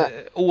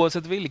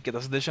oavsett vilket,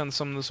 alltså det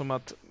känns som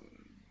att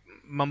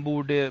man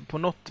borde på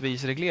något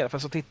vis reglera. För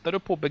så tittar du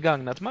på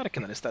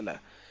begagnatmarknaden istället,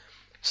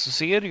 så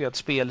ser du ju att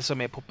spel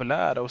som är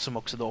populära och som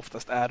också då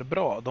oftast är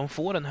bra, de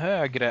får en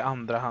högre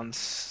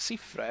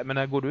andrahandssiffra. Men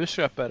när går du och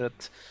köper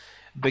ett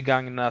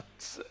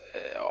begagnat,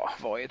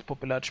 vad är ett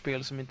populärt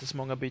spel som inte så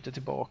många byter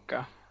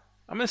tillbaka?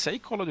 Ja, men säg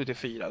Call of Duty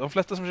 4. De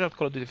flesta som köpt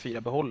Call of Duty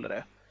 4 behåller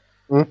det.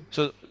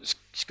 Så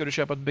ska du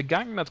köpa ett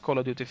begagnat Call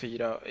of Duty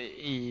 4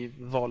 i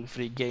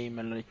valfri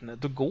game eller liknande,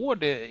 då går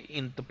det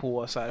inte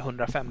på så här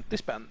 150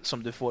 spänn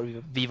som du får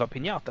Viva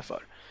Piñata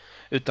för.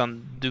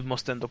 Utan du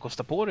måste ändå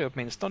kosta på dig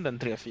åtminstone en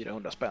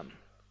 300-400 spänn.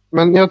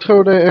 Men jag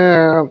tror det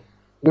är,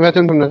 jag vet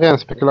inte om det är ren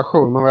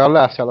spekulation, men vad jag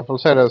läser i alla fall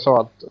så är det så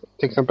att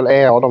till exempel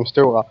EA och de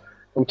stora,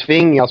 de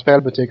tvingar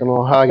spelbutikerna att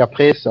ha höga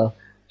priser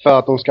för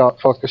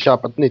att folk ska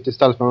köpa ett nytt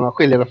istället för att man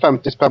skiljer det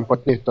 50 spänn på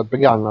ett nytt och ett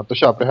begagnat och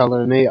köper hellre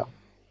det nya.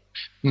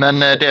 Men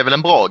det är väl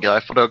en bra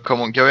grej, för då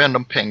går ju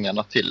ändå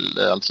pengarna till,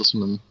 alltså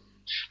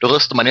då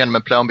röstar man igen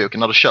med plånboken.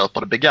 När du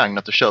köper det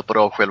begagnat och köper det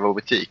av själva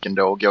butiken,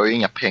 då går ju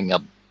inga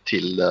pengar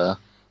till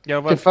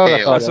Ja, till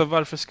företaget. alltså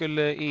varför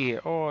skulle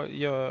EA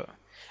göra...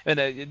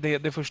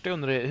 Det första jag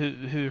undrar är,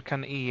 hur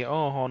kan EA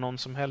ha någon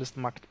som helst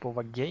makt på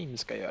vad Game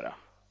ska göra?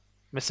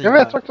 Med sina... Jag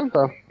vet faktiskt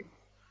inte.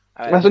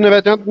 Alltså nu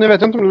vet jag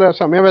inte om det är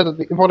så, men jag vet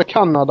att både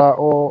Kanada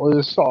och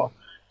USA,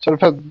 så är det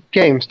för att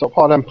GameStop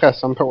har den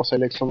pressen på sig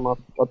liksom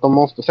att de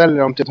måste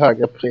sälja dem till ett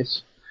högre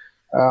pris.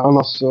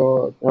 Annars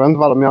så, jag vet inte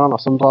vad de gör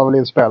annars, som drar väl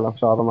in spelen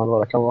för dem eller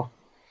vad det kan vara.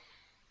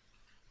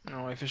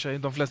 Ja, i och för sig.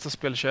 De flesta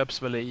spel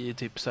köps väl i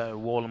typ så här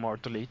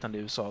Walmart och liknande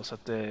i USA, så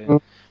att det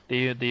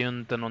är ju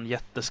inte någon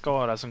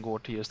jätteskara som går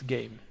till just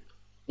Game.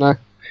 Nej,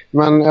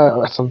 men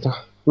jag vet inte.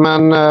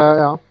 Men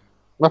ja,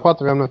 vad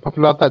pratar vi om nu?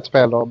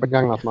 Popularitetsspel och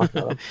begagnat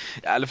marknaden.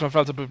 Ja, eller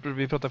framförallt så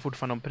vi pratar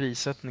fortfarande om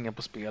prissättningen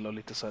på spel och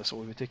lite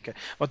så vi tycker.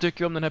 Vad tycker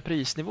vi om den här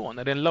prisnivån?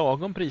 Är det en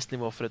lagom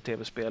prisnivå för ett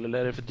tv-spel eller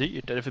är det för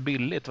dyrt? Är det för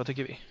billigt? Vad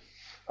tycker vi?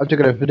 Jag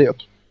tycker det är för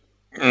dyrt.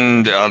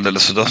 Det är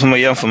alldeles så. Som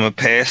man jämför med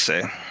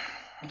PC.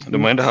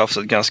 De har ändå haft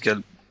ett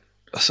ganska...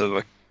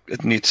 Alltså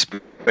ett nytt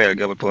spel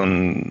går på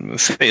en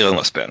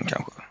 400 spänn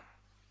kanske.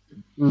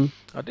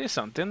 Ja, det är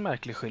sant. Det är en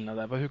märklig skillnad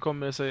där. Hur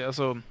kommer det sig?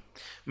 Alltså,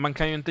 man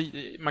kan ju inte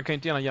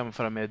gärna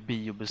jämföra med ett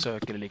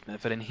biobesök eller liknande,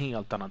 för det är en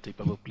helt annan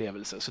typ av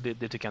upplevelse. Så det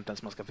tycker jag inte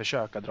ens man ska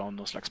försöka dra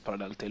någon slags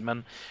parallell till.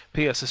 Men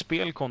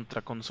PC-spel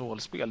kontra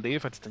konsolspel, det är ju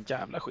faktiskt en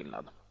jävla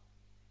skillnad.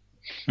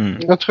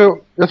 Jag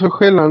tror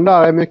skillnaden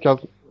där är mycket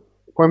att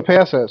på en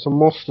PC så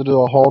måste du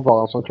ha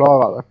hårdvaran som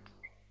klarar det.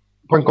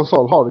 På en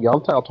konsol har du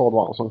garanterat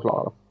hårdvaran som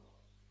klarar det.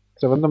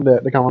 Så jag vet inte om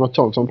det kan vara något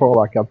sånt som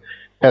påverkar att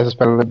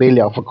PC-spelen är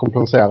billigare för att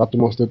kompensera att du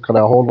måste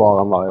uppgradera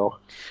hårdvaran varje år.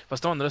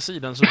 Fast å andra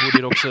sidan så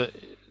borde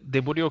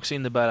det borde ju också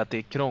innebära att det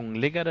är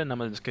krångligare när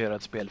man ska göra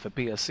ett spel för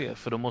PC,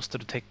 för då måste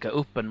du täcka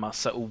upp en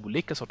massa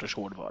olika sorters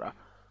hårdvara.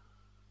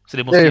 Så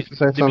det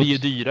blir ju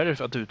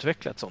dyrare att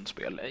utveckla ett sånt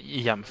spel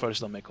i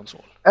jämförelse med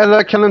konsol.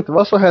 Eller kan det inte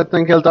vara så helt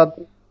enkelt att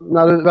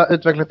när du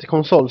utvecklar till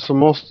konsol så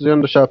måste du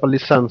ändå köpa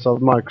licens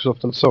av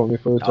Microsoft eller Sony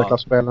för att utveckla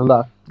spelen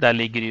där? Där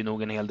ligger ju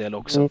nog en hel del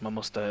också, att man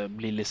måste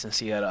bli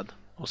licensierad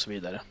och så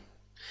vidare.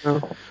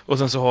 Och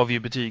sen så har vi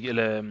ju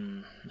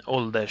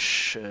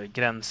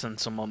åldersgränsen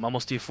som man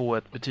måste ju få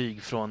ett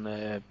betyg från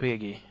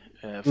PEGI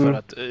för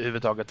att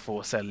överhuvudtaget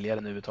få sälja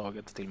den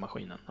överhuvudtaget till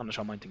maskinen. Annars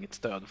har man inte inget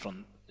stöd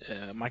från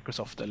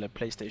Microsoft eller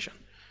PlayStation,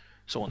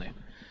 Sony.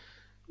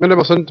 Men det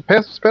var så inte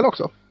PC-spel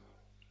också?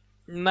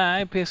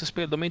 Nej,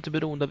 PC-spel, de är inte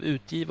beroende av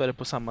utgivare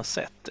på samma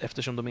sätt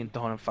eftersom de inte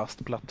har en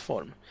fast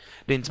plattform.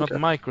 Det är inte som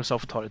att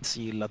Microsoft har ett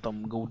sill att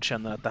de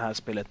godkänner att det här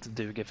spelet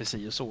duger för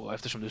si och så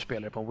eftersom du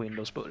spelar på en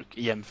Windows-burk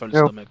i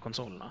jämförelse med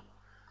konsolerna.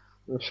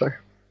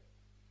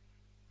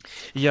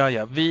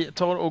 Ja, vi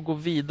tar och går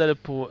vidare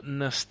på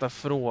nästa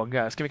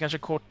fråga. Ska vi kanske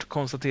kort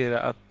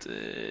konstatera att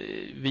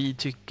vi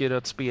tycker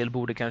att spel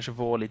borde kanske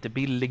vara lite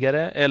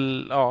billigare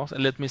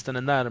eller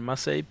åtminstone närma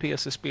sig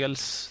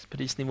PC-spels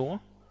prisnivå?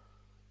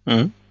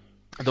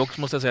 Dock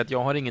måste jag säga att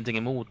jag har ingenting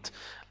emot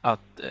att...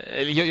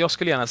 Jag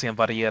skulle gärna se en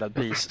varierad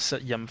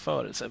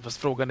prisjämförelse.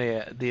 Fast frågan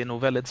är, det är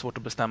nog väldigt svårt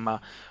att bestämma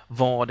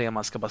vad det är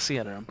man ska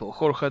basera den på.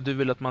 Jorge, du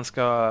vill att man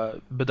ska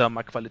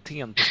bedöma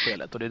kvaliteten på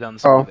spelet och det är den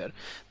som avgör.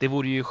 Det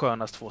vore ju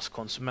skönast för oss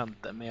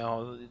konsumenter, men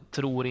jag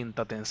tror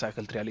inte att det är en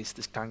särskilt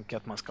realistisk tanke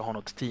att man ska ha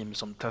något team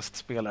som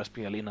testspelar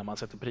spel innan man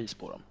sätter pris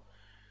på dem.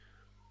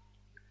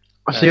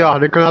 Alltså jag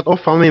hade kunnat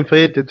offra min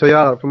fritid till att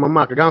göra det, för man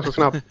märker ganska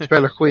snabbt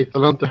spela skit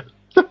eller inte.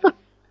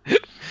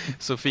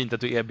 Så fint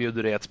att du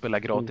erbjuder dig att spela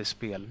gratis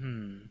spel.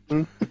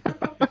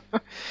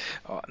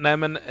 Ja, nej,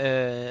 men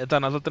ett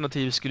annat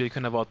alternativ skulle ju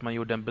kunna vara att man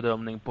gjorde en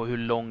bedömning på hur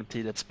lång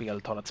tid ett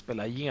spel tar att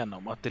spela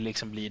igenom. Att det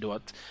liksom blir då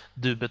att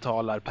du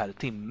betalar per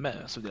timme.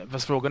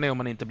 Fast frågan är om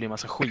man inte blir en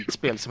massa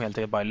skitspel som helt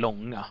enkelt bara är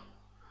långa.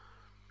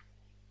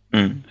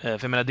 För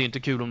jag menar, det är inte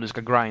kul om du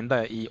ska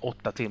grinda i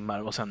 8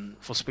 timmar och sen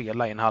få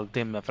spela i en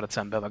halvtimme för att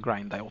sen behöva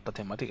grinda i 8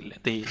 timmar till.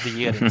 Det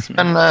ger inte så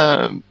mycket.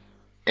 Men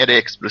är det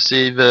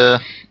explosiv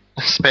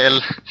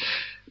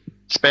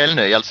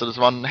spelnöj? Alltså så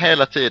man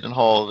hela tiden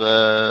har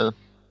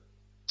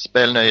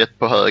spelnöjet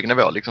på hög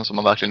nivå, liksom, som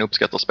man verkligen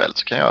uppskattar spelet,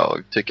 så kan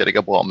jag tycka det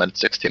går bra med ett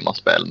 6 timmars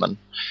spel, men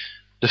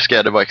det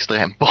ska det vara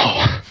extremt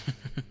bra.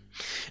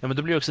 Ja, men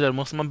då blir det också där,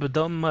 måste man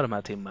bedöma de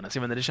här timmarna. Så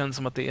jag menar, det känns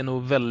som att det är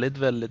nog väldigt,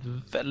 väldigt,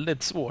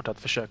 väldigt svårt att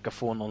försöka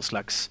få någon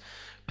slags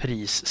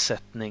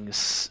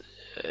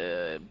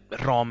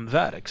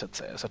prissättningsramverk så att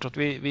säga. Så jag tror att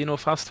vi är nog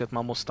fast vid att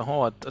man måste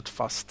ha ett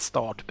fast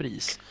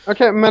startpris.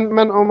 Okej,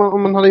 men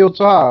om man hade gjort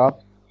så här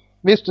att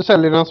visst, du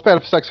säljer dina spel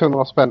för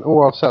 600 spänn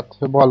oavsett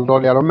hur bra eller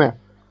dåliga de är.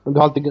 Men du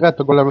har alltid rätt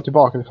att gå och lämna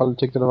tillbaka ifall du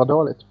tyckte det var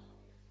dåligt.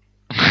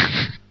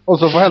 Och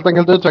så får helt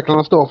enkelt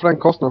utvecklarna stå för den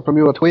kostnaden för de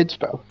gjorde ett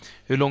skitspel.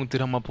 Hur lång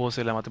tid har man på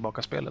sig att lämna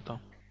tillbaka spelet då?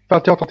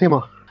 48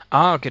 timmar.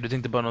 Okej, du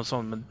tänkte bara någon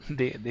sån, men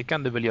det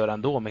kan du väl göra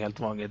ändå med helt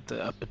vanligt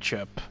öppet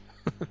köp?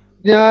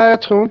 Ja,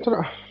 jag tror inte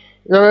det.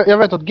 Jag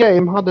vet att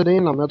Game hade det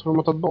innan, men jag tror de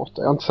har tagit bort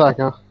det. Jag är inte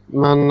säker.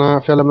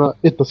 Men för jag lämnar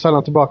ytterst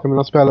sällan tillbaka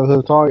mina spel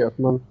överhuvudtaget.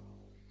 Men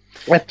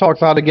ett tag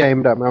så hade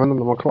Game det, men jag vet inte om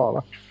de var kvar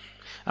där.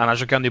 Annars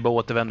så kan du ju bara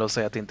återvända och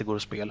säga att det inte går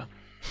att spela.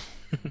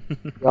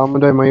 Ja,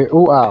 men då är man ju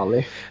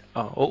oärlig.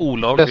 Ja, och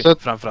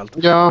olagligt framförallt.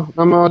 Ja,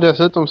 men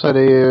dessutom så är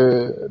det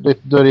ju...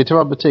 Då är det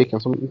tyvärr butiken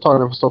som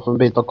tar får stå för en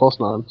bit av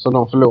kostnaden som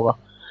de förlorar.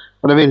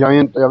 Och det vill jag ju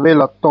inte. Jag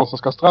vill att de som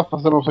ska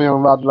straffas är de som gör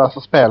de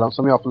värdelösa spelen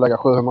som jag får lägga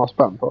 700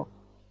 spänn på.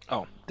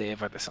 Ja, det är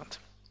faktiskt sant.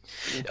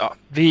 Ja,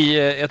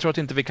 jag tror att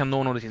inte vi kan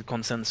nå något riktigt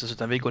konsensus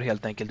utan vi går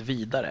helt enkelt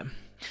vidare.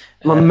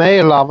 Man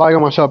mailar varje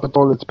gång man köper ett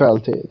dåligt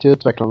spel till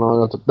utvecklarna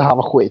och det här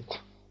var skit.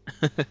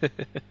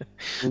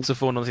 Så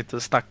får någon sitta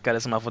stackare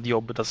som har fått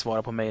jobbet att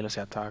svara på mejl och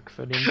säga tack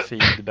för din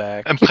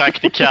feedback. En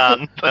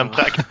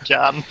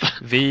praktikant.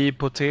 Vi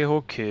på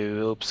THQ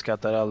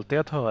uppskattar alltid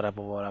att höra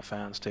vad våra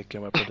fans tycker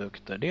om våra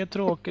produkter. Det är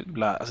tråkigt.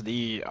 Alltså det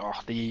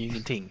är ju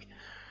ingenting.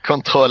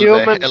 Kontroll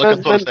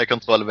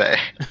V.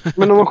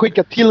 Men om man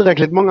skickar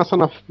tillräckligt många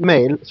sådana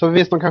mejl så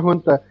visst de kanske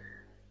inte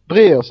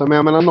bryr sig. Men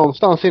jag menar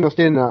någonstans innerst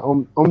inne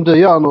om du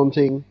gör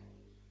någonting,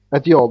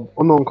 ett jobb,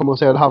 och någon kommer att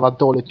säga att det här var ett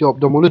dåligt jobb,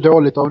 då mår du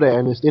dåligt av det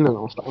innerst inne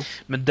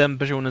någonstans. Men den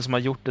personen som har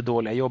gjort det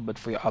dåliga jobbet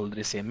får ju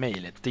aldrig se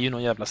mejlet. Det är ju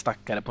någon jävla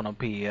stackare på någon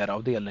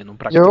PR-avdelning, någon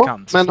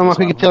praktikant. Jo, men om man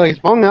skickar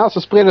tillräckligt många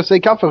så sprider det sig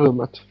i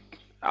kafferummet.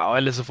 Ja,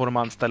 eller så får de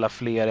anställa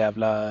fler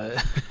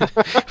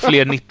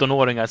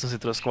 19-åringar som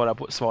sitter och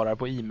svarar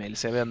på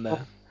e-mails. Jag vet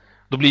inte.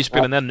 Då blir ju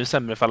spelen ännu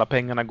sämre för alla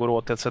pengarna går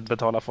åt till att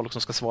betala folk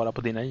som ska svara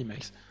på dina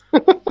e-mails.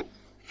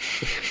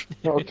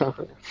 Ja,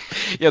 kanske.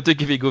 Jag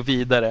tycker vi går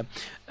vidare.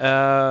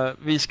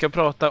 Vi ska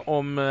prata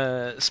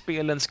om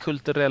spelens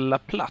kulturella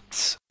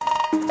plats.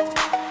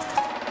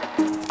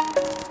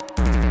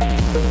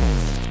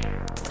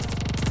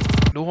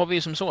 Då har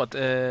vi som så att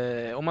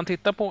om man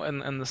tittar på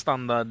en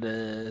standard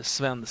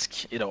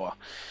svensk idag,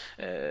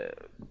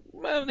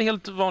 en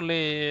helt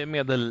vanlig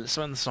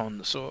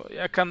medelsvensson, så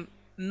jag kan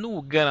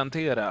nog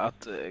garantera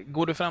att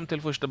går du fram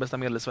till första bästa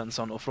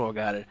medelsvensson och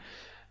frågar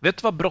vet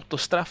du vad brott och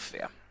straff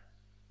är?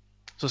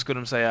 Så skulle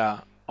de säga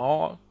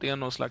ja, det är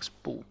någon slags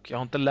bok. Jag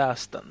har inte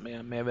läst den,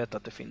 men jag vet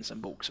att det finns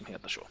en bok som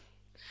heter så.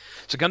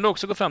 Så kan du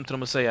också gå fram till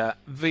dem och säga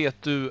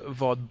vet du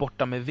vad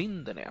Borta med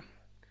vinden är?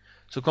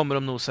 Så kommer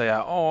de nog säga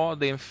ja,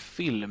 det är en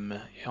film.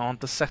 Jag har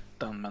inte sett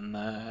den, men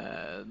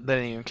den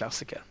är ju en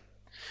klassiker.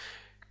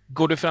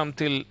 Går du fram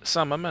till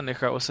samma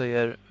människa och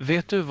säger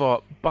vet du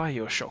vad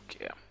BioShock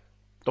är?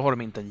 Då har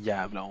de inte en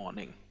jävla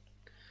aning.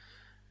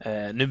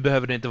 Nu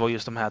behöver det inte vara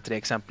just de här 3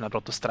 exemplen,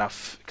 brott och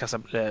straff,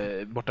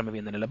 Borta med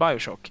vinden eller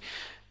BioShock.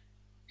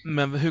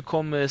 Men hur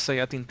kommer det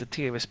sig att inte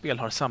tv-spel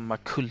har samma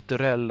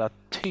kulturella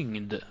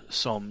tyngd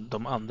som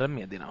de andra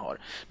medierna har?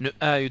 Nu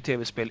är ju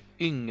tv-spel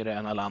yngre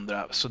än alla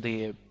andra, så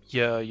det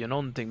gör ju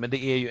någonting, men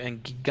det är ju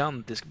en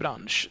gigantisk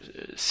bransch.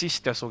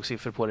 Sist jag såg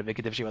siffror på det,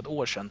 vilket i och för sig var ett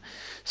år sedan,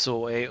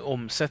 så är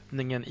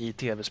omsättningen i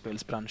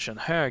tv-spelsbranschen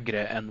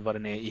högre än vad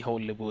den är i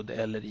Hollywood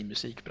eller i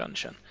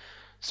musikbranschen.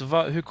 Så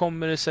hur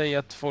kommer det sig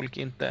att folk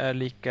inte är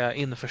lika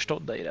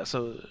införstådda i det?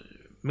 Så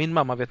min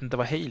mamma vet inte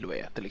vad Halo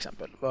är till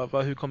exempel.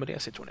 Hur kommer det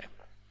sig, tror ni?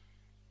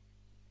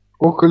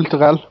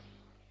 Okulturell.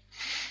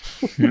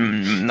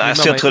 Nej,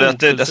 så jag tror att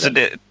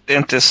det är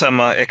inte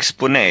samma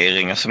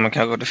exponering. Alltså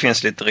det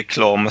finns lite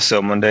reklam och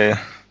så, men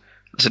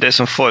det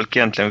som folk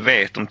egentligen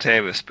vet om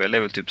tv-spel är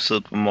väl typ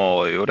Super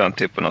Mario och den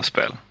typen av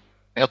spel.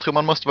 Jag tror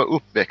man måste vara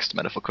uppväxt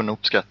med det för att kunna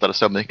uppskatta det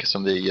så mycket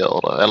som vi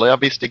gör det. Eller jag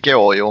visst, det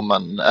går ju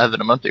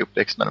även om man inte är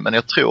uppväxt med det. Men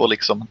jag tror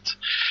liksom att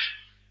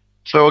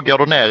frågar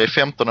du ner i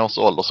 15 års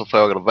ålder så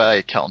frågar du vad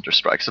är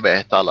Counter-Strike, så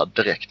vet alla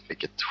direkt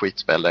vilket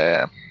skitspel det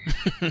är.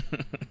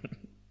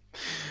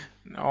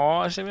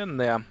 Ja, jag vet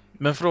inte.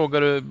 Men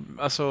frågar du,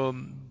 alltså,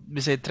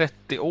 vi säger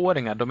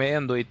 30-åringar, de är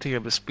ändå i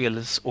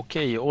tv-spels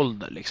okej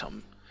ålder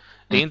liksom.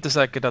 Det är inte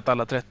säkert att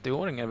alla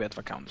 30-åringar vet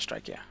vad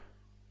Counter-Strike är.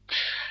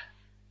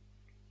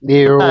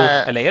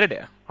 Eller är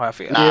det? Har jag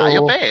fel? Nej,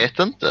 jag vet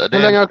inte. Hur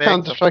länge har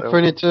Counter-Strike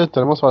funnits ute?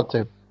 Det måste vara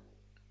typ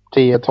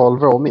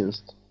 10-12 år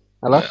minst.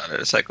 Eller? Ja, det är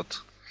det säkert.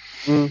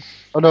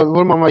 Och då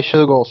borde man vara i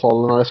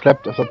 20-årsåldern när det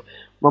släpptes. Så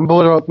man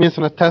borde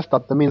åtminstone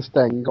testat det minst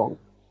en gång.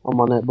 Om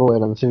man bor i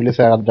den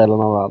civiliserade delen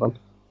av världen.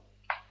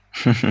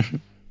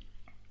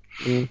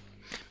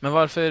 Men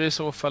varför är det i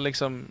så fall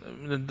liksom,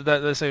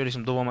 det säger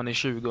liksom då var man i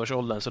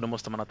 20-årsåldern så då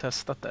måste man ha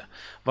testat det.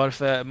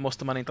 Varför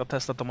måste man inte ha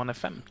testat om man är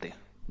 50?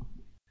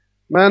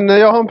 Men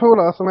jag har en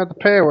polare som heter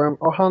POM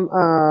och han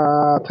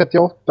är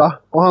 38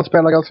 och han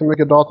spelar ganska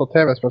mycket dator- och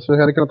tv-spel, så jag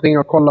hade kunnat ringa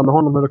och kolla med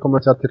honom hur det kommer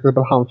sig att till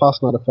exempel han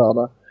fastnade för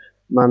det.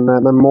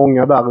 Men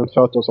många där runt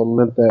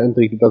 40-årsåldern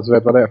inte riktigt ens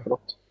vet vad det är för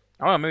något.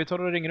 Ja, men vi tar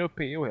och ringer upp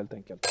PO helt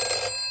enkelt.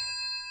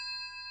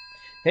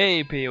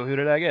 Hej PO, hur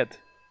är läget?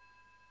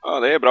 Ja,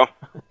 det är bra.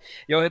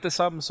 Jag heter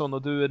Samson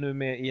och du är nu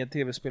med i en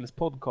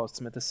tv-spelspodcast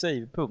som heter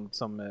Save-punkt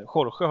som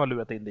Jorge har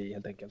lurat in dig i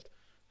helt enkelt.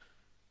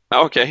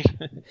 Ja, okej.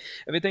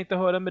 Vi tänkte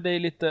höra med dig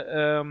lite,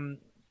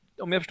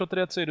 om jag förstått det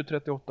rätt så är du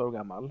 38 år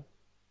gammal.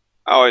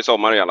 Ja, i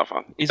sommar i alla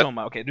fall. I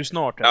sommar, okej. Du är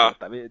snart 38.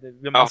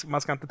 Ja.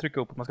 Man ska inte trycka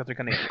upp, man ska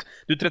trycka ner.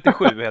 Du är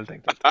 37 helt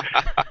enkelt.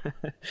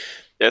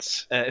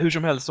 Yes. Hur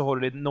som helst så har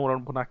du några år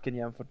på nacken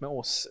jämfört med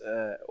oss.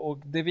 Och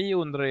det vi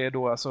undrar är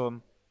då alltså,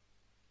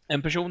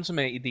 en person som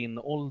är i din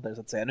ålder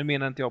så att säga. Nu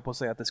menar inte jag på att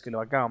säga att det skulle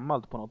vara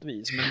gammalt på något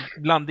vis.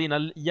 Men bland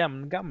dina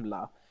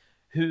jämngamla,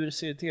 Hur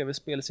ser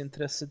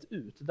tv-spelsintresset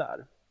ut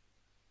där?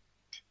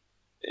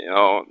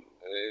 Ja,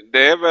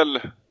 det är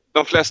väl...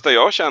 De flesta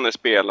jag känner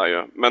spelar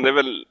ju, men det är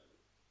väl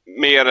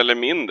mer eller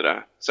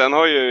mindre. Sen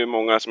har ju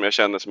många som jag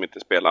känner som inte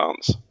spelar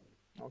alls.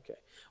 Okej.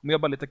 Om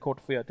jag bara lite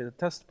kort får göra ett litet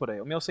test på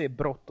dig. Om jag säger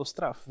brott och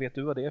straff, vet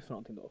du vad det är för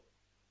någonting då?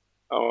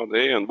 Ja, det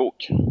är ju en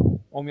bok.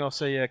 Om jag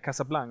säger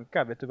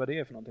Casablanca, vet du vad det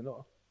är för någonting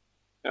då?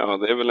 Ja,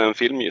 det är väl en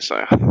film,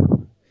 gissar jag.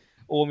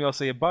 Och om jag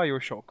säger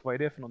Bioshock, vad är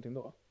det för någonting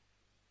då?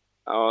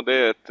 Ja, det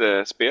är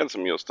ett spel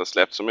som just har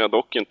släppts som jag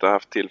dock inte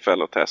haft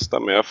tillfälle att testa,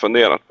 men jag har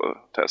funderat på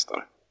att testa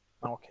det.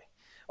 Okej.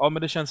 Ja,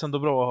 men det känns ändå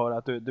bra att höra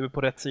att du är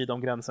på rätt sida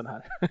om gränsen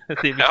här. Det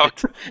är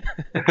viktigt.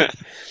 Ja.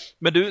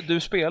 Men du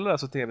spelar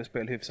alltså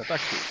tv-spel hyfsat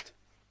aktivt?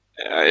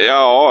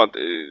 Ja,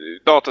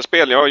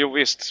 dataspel, ja, jo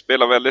visst,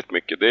 spelar väldigt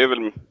mycket. Det är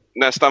väl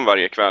nästan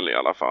varje kväll i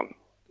alla fall.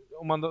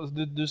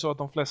 Du sa att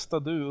de flesta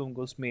du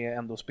umgås med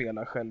ändå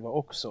spelar själva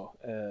också.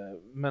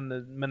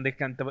 Men det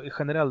kan inte vara,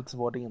 generellt så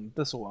var det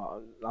inte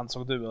så.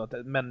 Ansåg du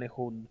att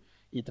människor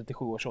i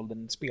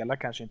 37-årsåldern spelar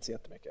kanske inte så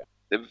jättemycket?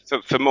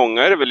 För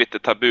många är det väl lite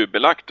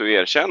tabubelagt att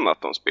erkänna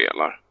att de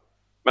spelar.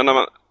 Men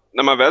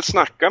när man väl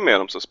snackar med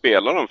dem så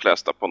spelar de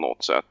flesta på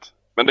något sätt.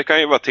 Men det kan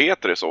ju vara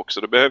Tetris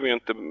också. Det behöver ju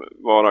inte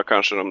vara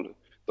kanske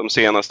de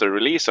senaste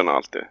releaserna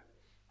alltid.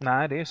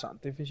 Nej, det är sant.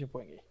 Det finns ju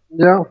poäng i.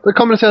 Ja, det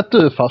kommer det sig att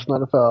du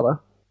fastnade för det?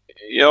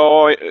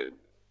 Ja,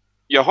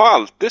 jag har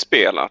alltid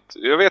spelat.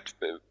 Jag vet,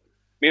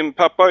 min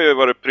pappa har ju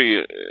varit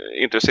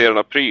intresserad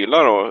av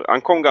prylar och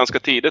han kom ganska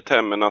tidigt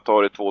hem med en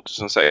Atari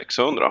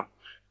 2600.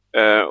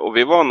 Och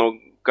vi var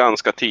nog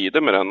ganska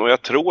tidigt med den och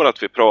jag tror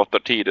att vi pratar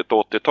tidigt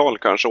 80-tal,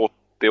 kanske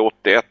 80,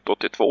 81,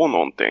 82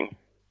 någonting.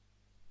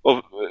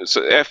 Och så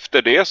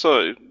efter det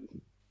så,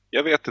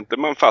 jag vet inte,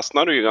 man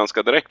fastnade ju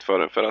ganska direkt för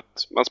den för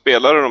att man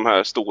spelade de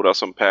här stora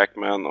som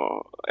Pac-Man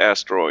och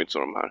Asteroids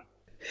och de här.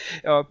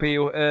 Ja,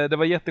 P.O. Det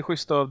var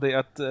jätteschysst av dig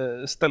att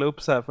ställa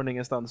upp så här från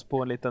ingenstans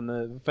på en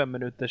liten 5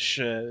 minuters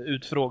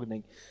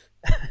utfrågning.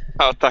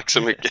 Ja, tack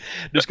så mycket.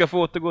 Du ska få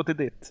återgå till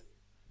ditt.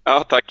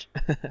 Ja, tack.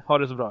 Ha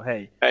det så bra,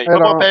 hej. Hej. Det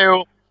var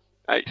PO.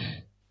 Hej.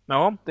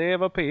 Ja, det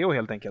var P.O.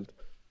 helt enkelt.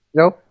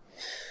 Ja.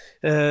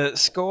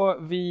 Ska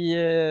vi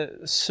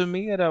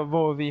summera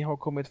vad vi har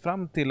kommit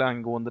fram till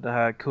angående det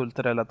här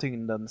kulturella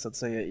tyngden så att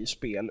säga i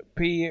spel?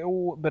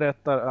 P.O.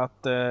 berättar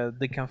att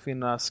det kan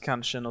finnas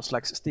kanske någon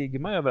slags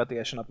stigma över att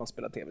erkänna att man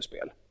spelar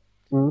tv-spel.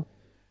 Mm.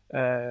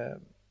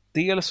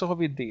 Dels så har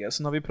vi det.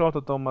 Sen har vi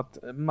pratat om att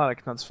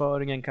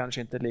marknadsföringen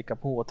kanske inte är lika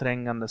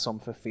påträngande som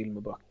för film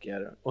och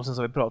böcker. Och sen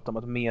så har vi pratat om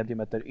att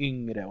mediumet är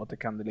yngre och att det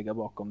kan ligga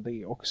bakom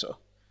det också.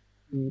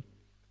 Mm.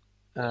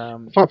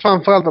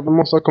 Framförallt att man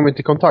måste ha kommit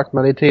i kontakt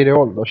med det i tidig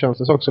ålder, känns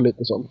det också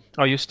lite som.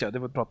 Ja, just det.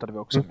 Det pratade vi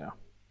också om, ja.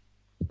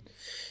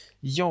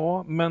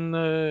 Ja, men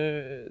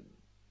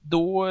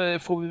då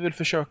får vi väl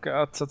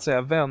försöka att så att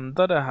säga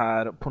vända det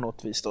här på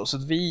något vis då. Så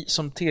att vi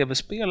som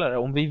tv-spelare,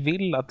 om vi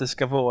vill att det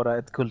ska vara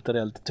ett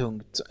kulturellt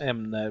tungt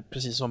ämne,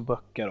 precis som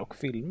böcker och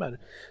filmer,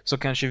 så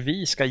kanske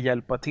vi ska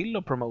hjälpa till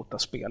att promota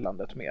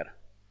spelandet mer.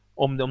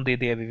 Om det är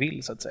det vi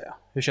vill, så att säga.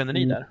 Hur känner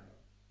ni där?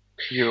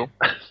 Jo.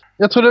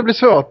 Jag tror det blir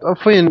svårt att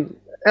få in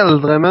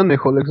äldre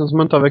människor liksom,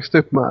 som inte har växt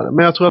upp med det.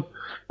 Men jag tror att,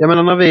 jag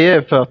menar när vi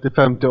är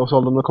 40-50 års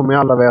ålder, då kommer ju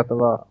alla veta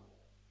vad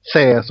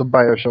CS och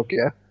Bioshock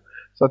är.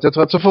 Så att jag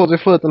tror att så fort vi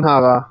får ut den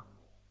här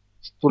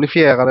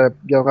stolifierade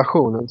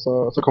generationen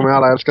så kommer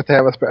alla älska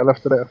tv-spel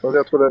efter det. Så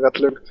jag tror det är rätt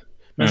lugnt.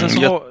 Men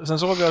sen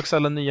så har vi också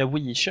alla nya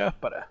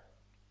Wii-köpare.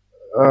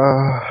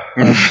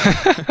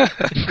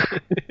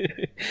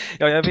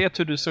 Ja, jag vet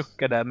hur du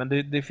suckar där,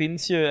 men det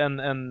finns ju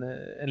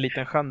en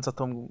liten chans att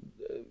de...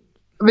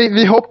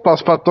 Vi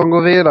hoppas på att de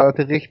går vidare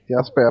till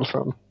riktiga spel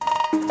sen.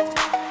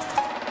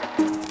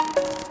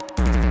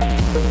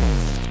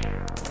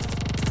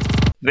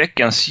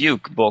 Veckans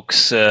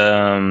jukebox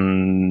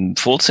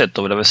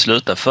fortsätter där vi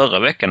slutade förra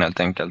veckan helt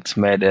enkelt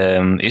med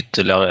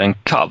ytterligare en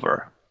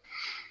cover.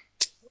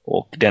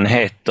 Och den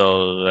heter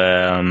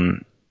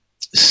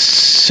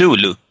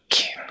Suluk.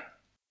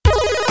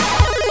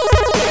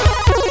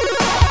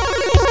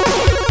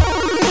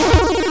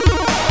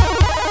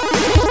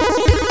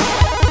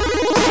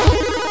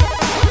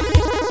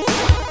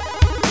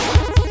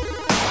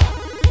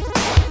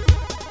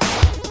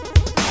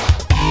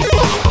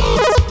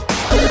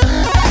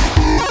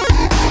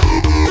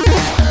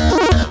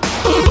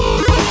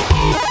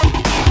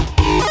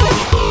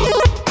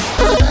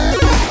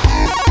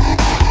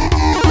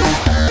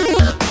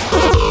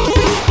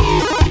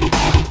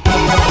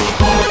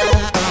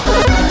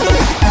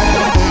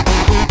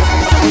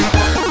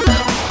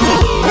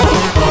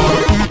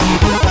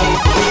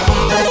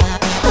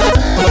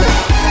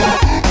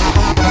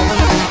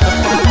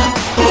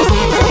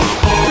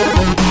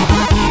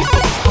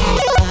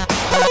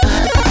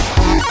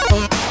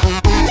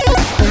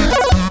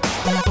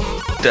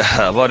 Det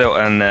här var då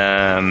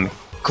en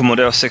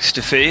Commodore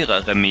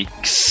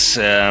 64-remix.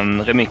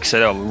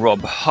 Remixad av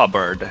Rob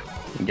Hubbard,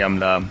 den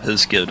gamla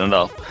husguden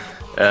där.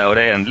 Och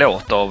det är en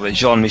låt av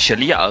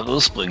Jean-Michel Jarre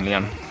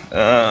ursprungligen.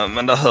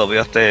 Men där hör vi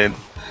att det är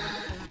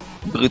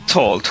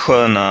brutalt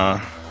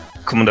sköna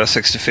Commodore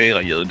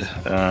 64-ljud.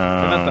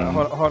 Men vänta,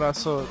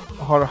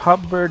 har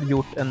Hubbard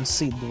gjort en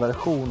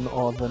SID-version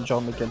av en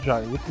John Michael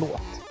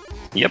Jarvis-låt?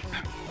 Japp.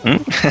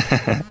 Mm.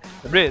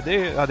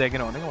 Det hade jag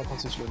ingen aning om att han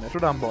sysslade med. Jag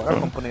trodde han bara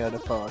komponerade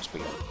för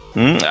spel.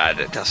 Nej,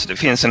 det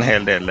finns en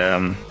hel del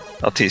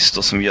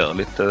artister som gör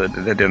lite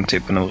den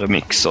typen av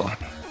remixer.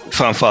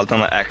 Framförallt den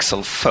här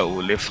Axel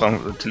Foley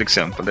till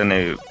exempel. Den är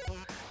ju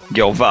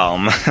går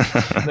varm.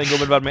 Den går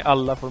väl varm i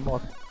alla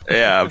format.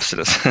 Ja,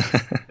 absolut.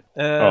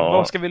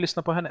 Vad ska vi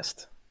lyssna på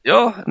härnäst?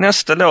 Ja,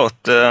 nästa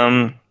låt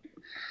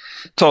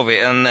tar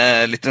vi en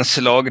liten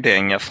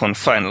slagdänga från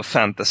Final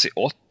Fantasy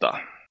 8.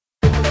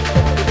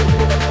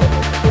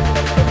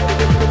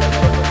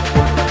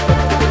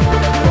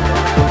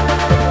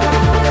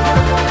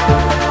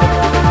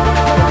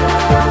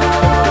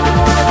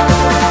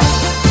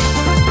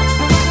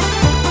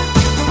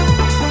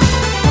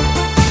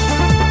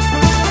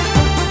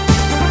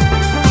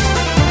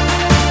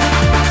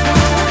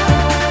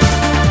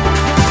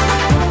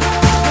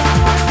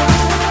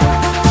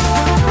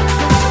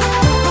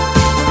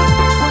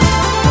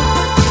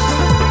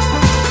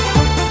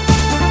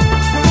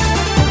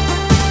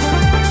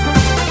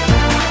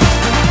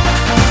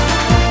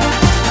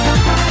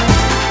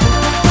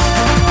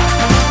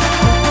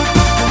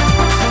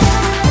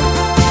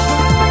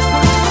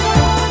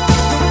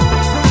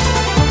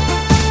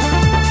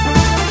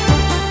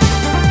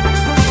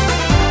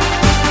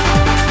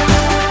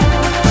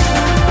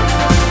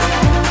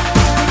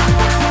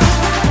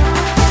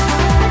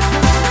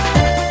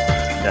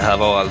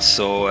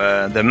 Alltså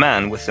The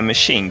Man with the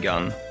Machine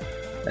Gun.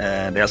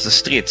 Det är alltså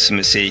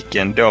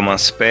stridsmusiken då man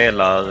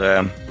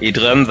spelar i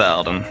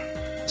drömvärlden.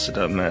 Så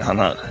där med han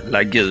här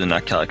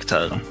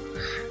Laguna-karaktären.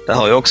 Där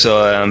har ju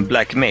också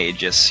Black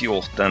Mages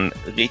gjort en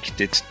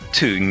riktigt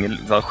tung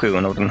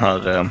version av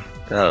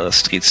det här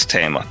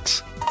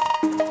stridstemat.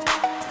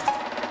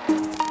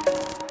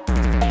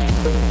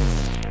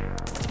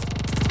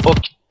 Och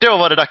då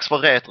var det dags för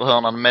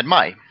Retrohörnan med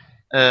mig.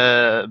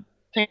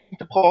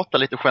 Tänkte prata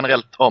lite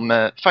generellt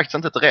om faktiskt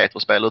inte ett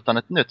retrospel utan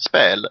ett nytt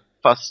spel,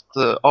 fast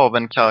av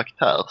en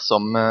karaktär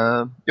som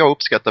jag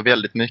uppskattar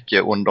väldigt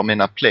mycket under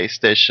mina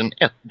PlayStation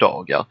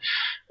 1-dagar.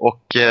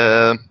 Och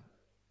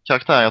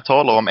karaktären jag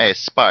talar om är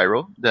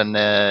Spyro, den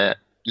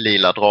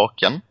lila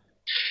draken.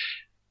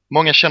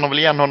 Många känner väl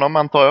igen honom,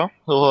 antar jag.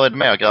 Hur är det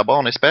med grabbar?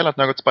 Har ni spelat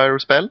något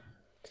Spyro-spel?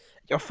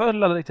 Jag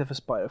föll aldrig riktigt för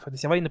Spyro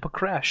faktiskt. Jag var inne på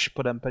Crash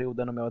på den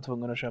perioden om jag var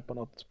tvungen att köpa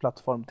något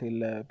plattform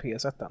till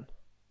PS1.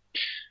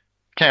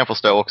 Kan jag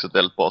förstå, också ett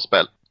väldigt bra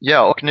spel.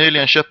 Ja, och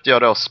nyligen köpte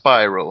jag då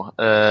Spyro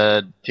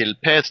till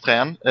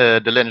PS3,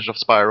 The Legend of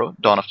Spyro,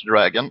 Dawn of the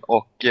Dragon.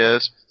 Och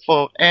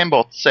får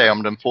enbart se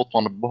om den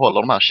fortfarande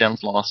behåller de här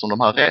känslorna som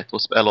de här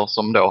retrospel,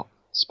 som då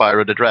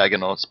Spyro the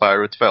Dragon och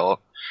Spyro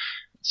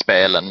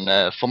 2-spelen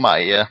för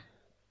mig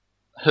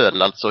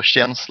höll. Alltså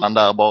känslan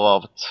där bara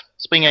av att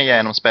springa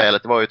igenom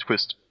spelet. Det var ju ett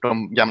schysst,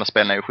 de gamla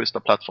spelen är ju schyssta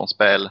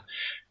plattformsspel.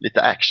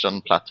 Lite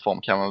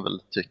action-plattform kan man väl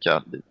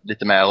tycka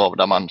lite mer av,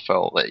 där man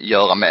får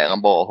göra mer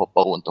än bara hoppa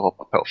runt och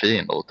hoppa på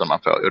fiender, utan man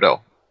får ju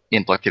då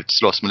interaktivt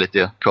slåss med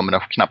lite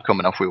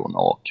knappkombinationer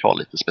och ha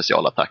lite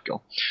specialattacker.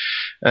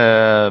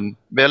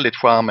 Väldigt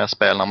charmiga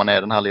spel när man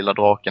är den här lilla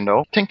draken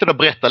då. Tänkte då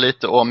berätta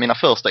lite om mina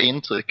första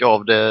intryck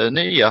av det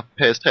nya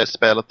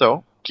PS3-spelet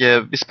då.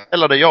 Vi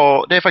spelade,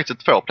 det är faktiskt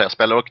ett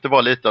tvåplayerspel, och det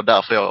var lite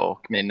därför jag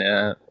och min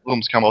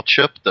rumskamrat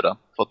köpte det,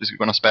 för att vi skulle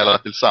kunna spela det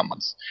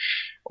tillsammans.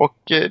 Och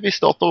vi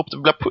startade upp det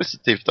och blev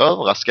positivt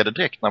överraskade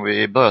direkt när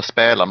vi började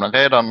spela, men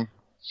redan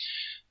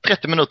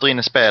 30 minuter in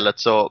i spelet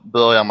så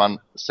börjar man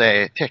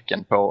se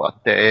tecken på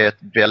att det är ett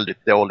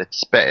väldigt dåligt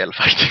spel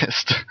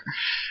faktiskt.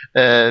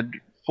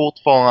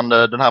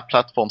 Fortfarande den här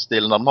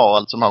plattformstilen de har,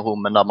 alltså de här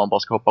rummen där man bara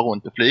ska hoppa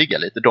runt och flyga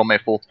lite, de är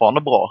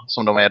fortfarande bra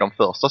som de är de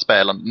första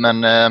spelen,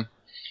 men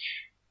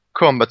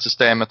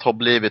combat-systemet har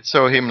blivit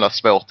så himla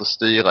svårt att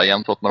styra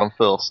jämfört med de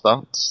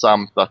första,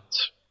 samt att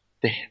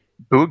det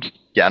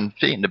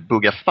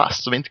buggar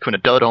fast så vi inte kunde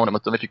döda honom,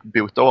 utan vi fick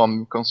boota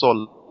om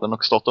konsolen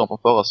och starta om från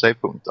förra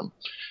savepunkten.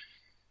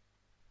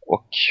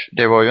 Och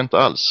det var ju inte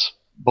alls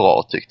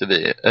bra, tyckte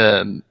vi.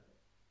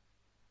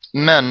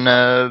 Men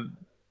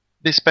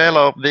vi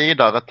spelar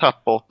vidare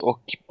tappert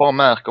och bara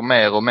märker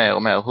mer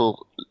och mer hur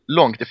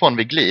långt ifrån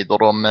vi glider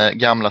de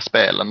gamla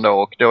spelen då.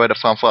 Och då är det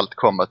framförallt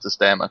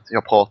combat-systemet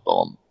jag pratar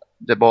om.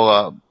 Det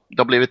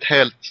har blivit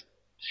helt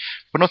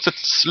på något sätt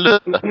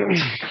slött.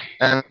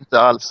 Inte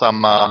alls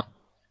samma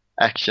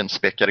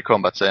actionspäckade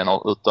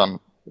combat-scener, utan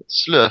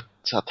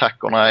slött.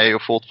 Attackerna är ju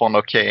fortfarande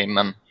okej,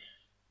 men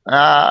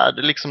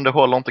det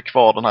håller inte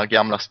kvar den här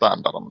gamla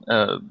standarden.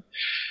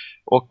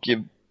 Och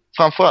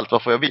framförallt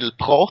varför jag vill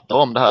prata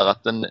om det här,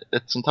 att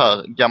ett sånt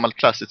här gammalt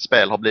klassiskt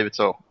spel har blivit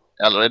så,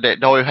 eller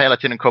det har ju hela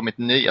tiden kommit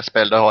nya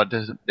spel,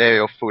 det är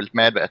jag fullt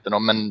medveten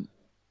om, men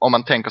om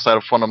man tänker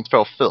sig från de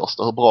två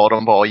första, hur bra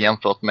de var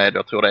jämfört med,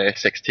 jag tror det är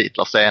 6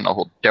 titlar senare,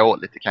 hur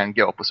dåligt det kan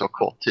gå på så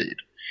kort tid.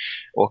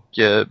 Och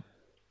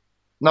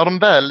när de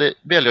väl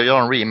väljer att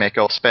göra en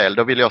remake av spel,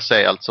 då vill jag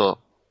säga alltså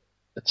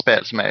ett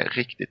spel som är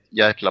riktigt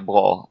jäkla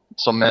bra.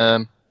 Som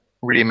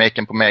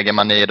remaken på Mega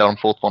Man 9, där de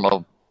fortfarande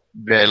har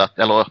velat,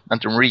 eller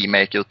inte en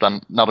remake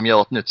utan när de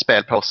gör ett nytt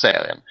spel på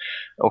serien.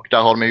 Och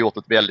där har de gjort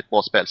ett väldigt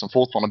bra spel som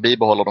fortfarande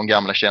bibehåller de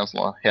gamla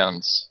känslorna,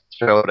 hens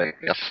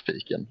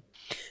 2D-grafiken.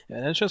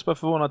 Det känns bara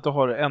förvånad att du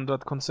har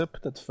ändrat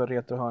konceptet för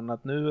Retrohörnan.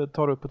 Att nu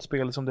tar du upp ett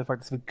spel som du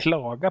faktiskt vill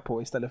klaga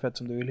på istället för ett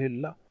som du vill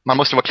hylla. Man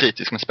måste vara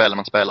kritisk med spelen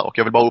man spelar och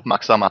jag vill bara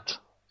uppmärksamma att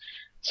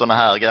såna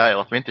här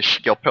grejer, att vi inte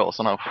går på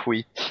såna här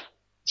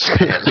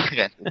skitspel.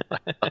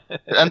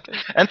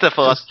 Inte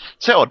för att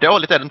så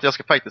dåligt är det inte, jag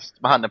ska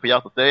faktiskt med handen på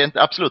hjärtat. Det är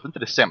absolut inte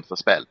det sämsta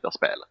spelet jag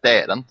spelat.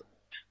 Det är det inte.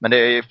 Men det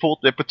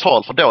är på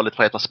tal för dåligt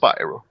för att heta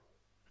Spyro.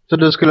 Så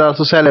du skulle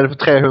alltså sälja det för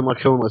 300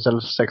 kronor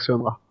istället för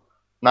 600?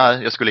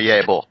 Nej, jag skulle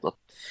ge bort det.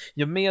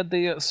 Ja, med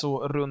det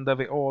så rundar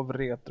vi av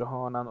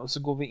Retrohörnan och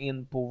så går vi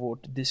in på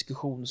vårt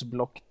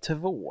diskussionsblock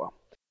 2.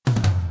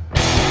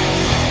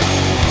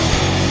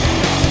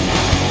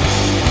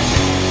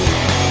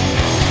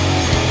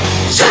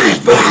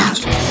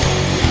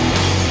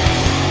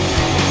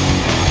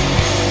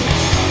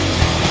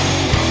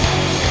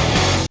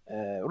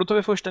 Och då tar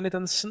vi först en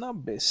liten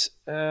snabbis.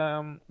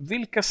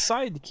 Vilka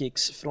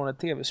sidekicks från ett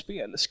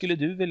tv-spel skulle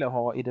du vilja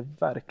ha i det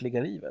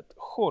verkliga livet?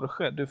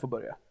 Jorge, du får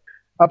börja.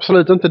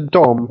 Absolut inte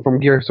Dom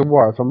från Gears of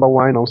War som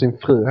bara whinar om sin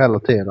fru hela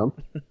tiden.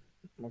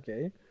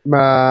 Okej.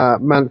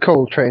 Men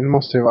Coltrane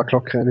måste ju vara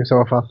klockren i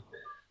så fall.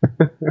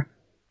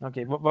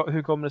 Okej,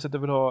 hur kommer det sig att du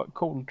vill ha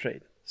Coltrane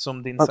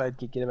som din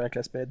sidekick i det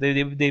verkliga spelet? Det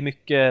är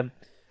mycket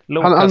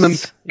Han är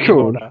allmänt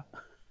cool.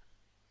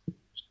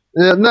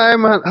 Nej,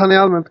 men han är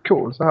allmänt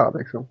cool så här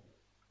liksom.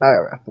 Nej,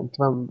 jag vet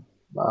inte. Men,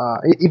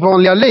 i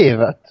vanliga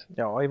livet?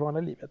 Ja, i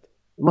vanliga livet.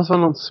 Det måste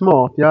vara någon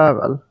smart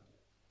jävel.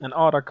 En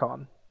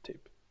Arakan,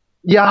 typ.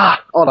 Ja,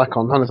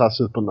 Arakan. Han är så här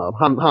supernörd.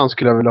 Han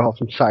skulle jag vilja ha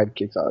som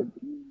sidekick. Så här.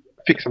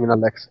 Fixa mina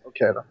läxor.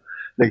 Okej då.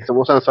 Liksom.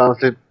 Och sen så är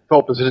han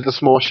förhoppningsvis lite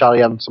småkär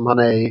jämt som han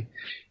är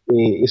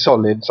i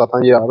Solid. Så att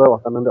han gör det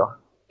åt den ändå.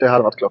 Det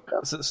hade varit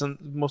klockrent. Sen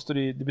måste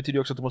det betyder ju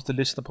också att du måste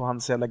lyssna på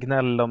hans jävla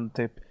gnäll om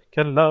typ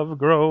Can love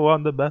grow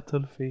on the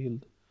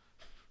battlefield?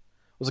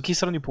 Och så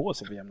kissar han ju på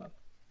sig för jämnan.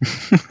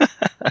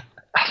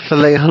 Så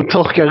länge han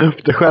torkar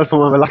upp det själv får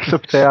man väl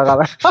acceptera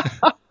det.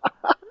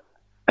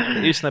 Det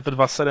är ju snäppet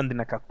vassare än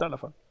dina katter i alla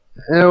fall.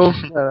 Jo,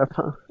 det är det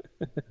fan.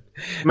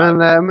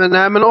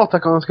 Men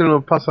Artakon skulle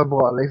nog passa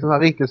bra. Liksom en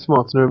riktigt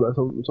smart snubbe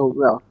som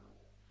ja.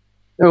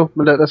 Jo,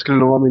 men det skulle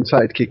nog vara min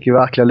sidekick i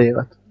verkliga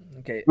livet.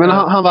 Okay. Men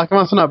han verkar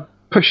vara en sån här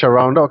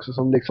push-around också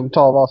som liksom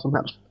tar vad som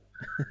helst.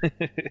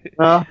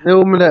 Ja,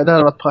 jo, men det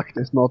hade varit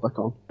praktiskt med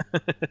Artakon.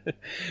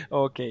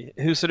 Okej,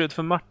 hur ser det ut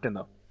för Martin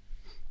då?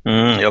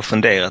 Jag har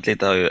funderat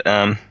lite här ju.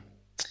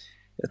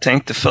 Jag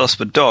tänkte först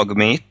på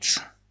Dogmeat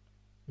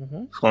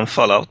från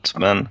Fallout,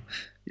 men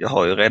jag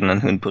har ju redan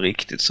en hund på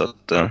riktigt så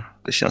att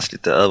det känns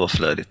lite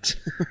överflödigt.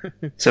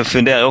 Sen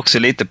funderar jag också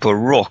lite på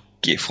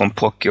Rocky från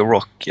Pocky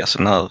Rocky, alltså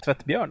den här...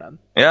 Tvättbjörnen?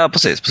 Ja,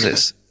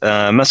 precis.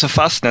 Men så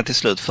fastnade jag till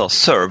slut för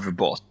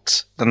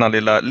Servbot, den här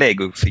lilla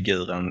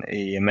Lego-figuren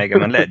i Mega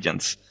Man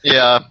Legends.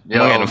 Ja,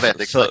 jag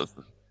vet exakt.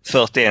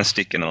 41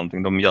 stycken eller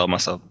någonting, de gör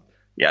massa...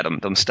 Ja,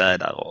 de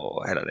städar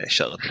och hela det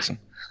köret liksom.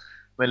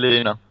 Med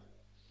lina.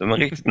 De är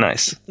riktigt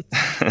nice.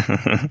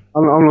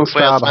 Om de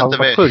städar hade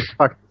varit sjukt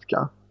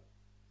praktiska.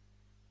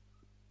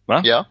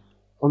 Va? Ja.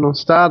 Om de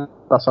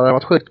städar så hade det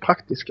varit sjukt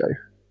praktiska ju.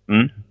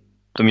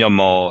 De gör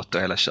mat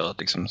och hela köret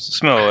liksom.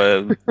 Små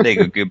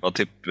Lego-gubbar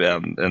typ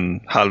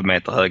en halv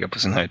meter höga på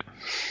sin höjd.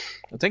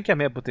 Jag tänker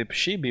mer på typ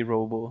Chibi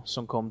Robo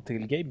som kom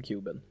till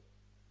GameCuben.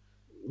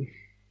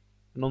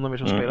 Någon av er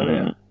som spelar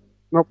det?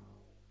 Nope.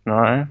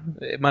 Nej.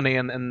 Man är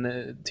en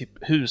typ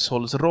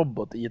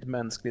hushållsrobot i ett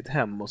mänskligt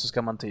hem och så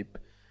ska man typ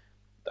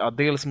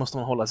dels måste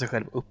man hålla sig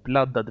själv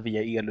uppladdad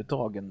via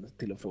eluttagen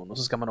till och från och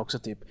så ska man också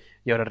typ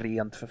göra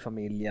rent för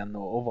familjen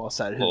och vara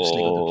så här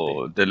huslig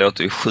och duktig. Det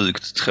låter ju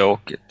sjukt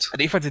tråkigt.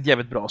 Det är faktiskt ett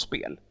jävligt bra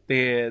spel.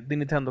 Det är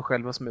Nintendo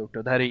själva som har gjort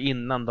det. Det här är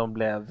innan de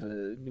blev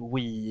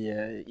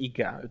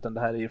Wii-igga utan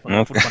det här är ju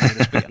fortfarande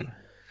ett spel.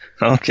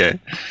 Okej.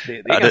 Det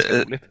är ganska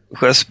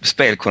roligt.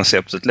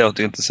 Spelkonceptet låter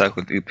ju inte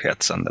särskilt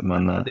upphetsande,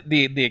 men...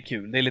 Det är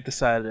kul. Det är lite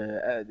så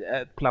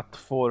här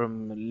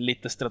plattform,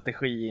 lite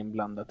strategi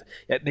inblandat.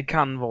 Ja, det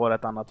kan vara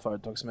ett annat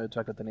företag som har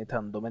utvecklat en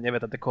Nintendo, men jag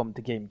vet att det kom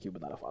till GameCube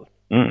i alla fall.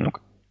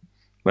 Okay.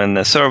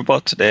 Men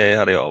Servbot, det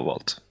hade jag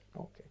valt.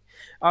 Okay.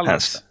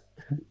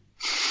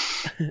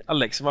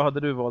 Alex, vad hade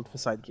du valt för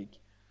sidekick?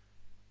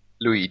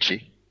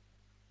 Luigi.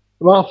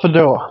 Varför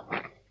då?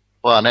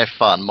 Och han är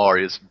fan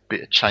Marios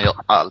bitch. Han gör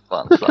allt vad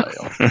han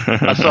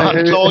säger. Alltså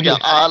han klagar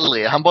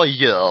aldrig. Han bara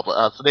gör det.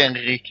 Alltså det är en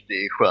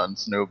riktig skön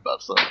snubbe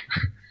alltså.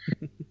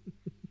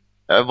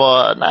 Jag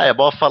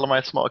bara faller mig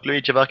i smak.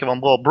 Luigi verkar vara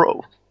en bra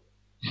bro.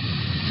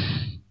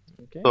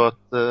 Okay. Så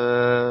att...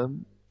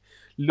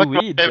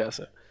 Luigi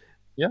alltså?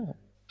 Ja.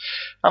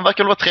 Han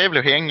verkar vara trevlig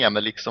att hänga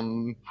med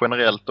liksom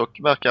generellt och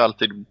verkar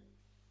alltid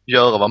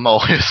göra vad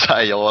Mario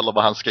säger eller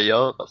vad han ska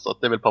göra. Så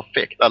att det är väl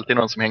perfekt. Alltid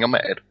någon som hänger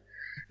med.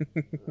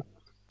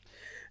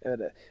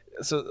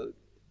 Så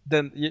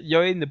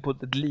jag är inne på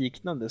ett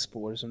liknande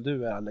spår som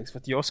du är, Alex, för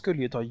att jag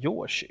skulle ju ta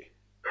Yoshi.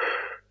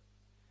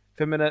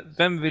 För jag menar,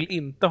 vem vill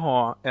inte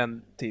ha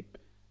en typ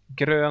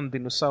grön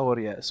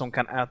dinosaurie som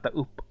kan äta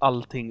upp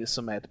allting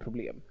som är ett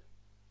problem.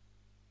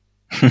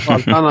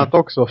 Allt annat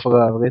också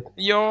för övrigt.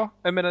 Ja,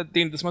 jag menar, det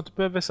är inte som att du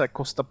behöver så här,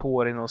 kosta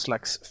på dig någon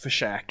slags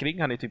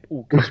försäkring. Han är typ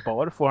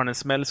okrossbar. Får han en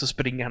smäll så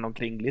springer han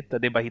omkring lite.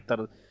 Det är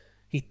bara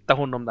hitta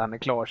honom där han är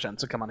klar sen,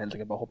 så kan man helt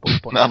enkelt bara hoppa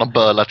upp på honom. När han har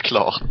bölat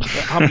klart.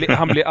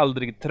 Han blir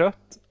aldrig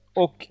trött.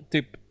 Och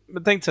typ,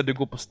 men tänk så här, du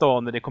går på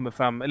stan när det kommer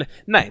fram, eller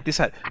nej, det är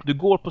så här, du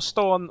går på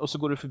stan och så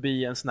går du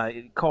förbi en sån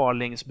här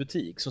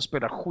Carlingsbutik som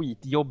spelar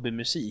skitjobbig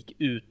musik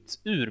ut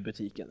ur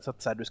butiken, så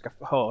att så här, du ska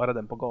höra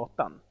den på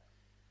gatan.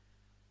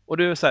 Och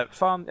du är så här,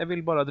 fan, jag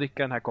vill bara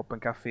dricka den här koppen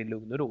kaffe i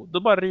lugn och ro. Då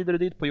bara rider du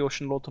dit på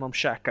Jorsen och låter honom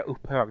käka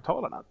upp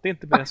högtalarna. Det är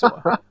inte mer än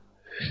så.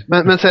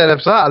 Men säg det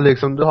så här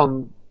liksom, du har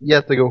en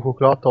jättegod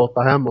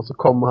chokladtårta hemma och så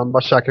kommer han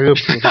bara käkar upp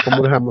den och så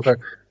kommer du hem och säger,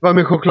 vad är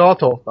min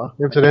chokladtårta?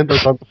 Det är inte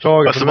en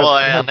fråga. Och så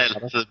bara är han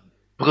helt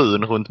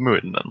brun runt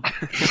munnen.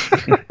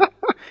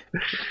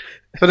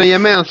 Så den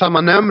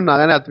gemensamma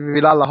nämnaren är att vi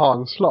vill alla ha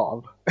en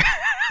slav.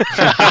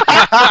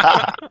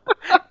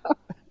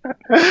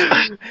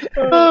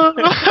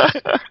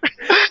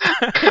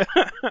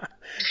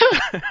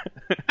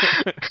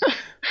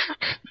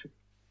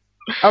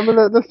 Ja, men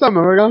det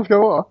stämmer väl ganska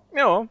bra.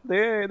 Ja, det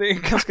är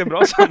en ganska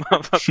bra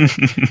sammanfattning.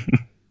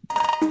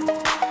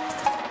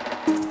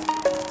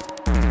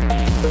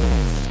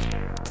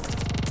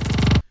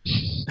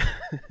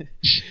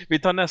 Vi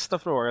tar nästa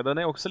fråga, den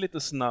är också lite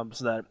snabb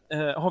sådär.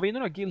 Har vi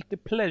några Guilty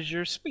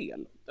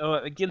Pleasure-spel?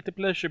 Guilty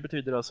Pleasure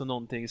betyder alltså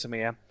någonting som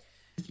är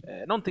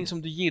någonting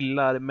som du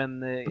gillar,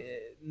 men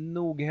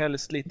nog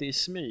helst lite i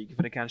smyg,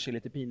 för det kanske är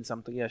lite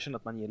pinsamt att erkänna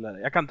att man gillar det.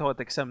 Jag kan ta ett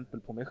exempel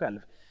på mig själv.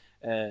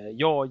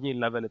 Jag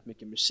gillar väldigt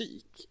mycket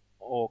musik,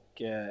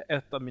 och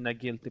ett av mina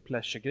Guilty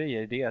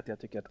Pleasure-grejer är att jag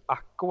tycker att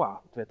Aqua,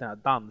 du vet, den här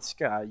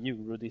danska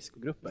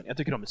eurodisco-gruppen, jag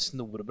tycker de är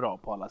snorbra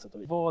på alla sätt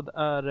och vis. Vad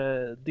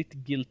är ditt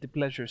Guilty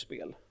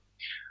Pleasure-spel?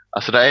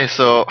 Alltså det är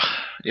så...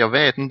 Jag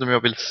vet inte om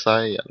jag vill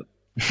säga det.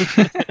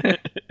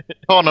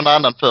 Ta någon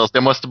annan först.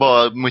 Jag måste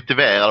bara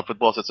motivera det på ett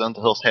bra sätt så jag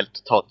inte hörs helt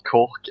totalt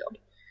korkad.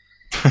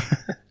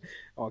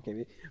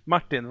 Okej.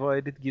 Martin, vad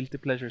är ditt Guilty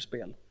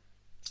Pleasure-spel?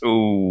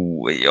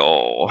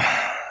 Ja,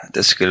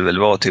 det skulle väl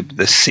vara typ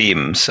The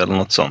Sims eller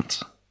något sånt.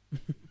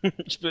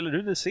 Spelar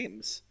du The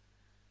Sims?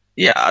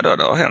 Ja,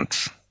 det har hänt.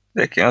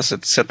 Det kan jag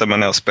sätta mig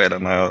ner och spela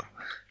när jag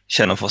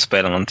känner för att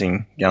spela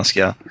någonting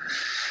ganska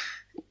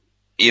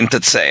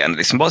intetsägande.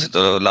 Liksom bara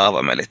sitta och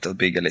larva mig lite och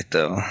bygga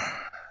lite och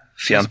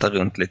fjanta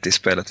runt lite i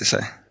spelet i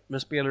sig. Men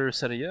spelar du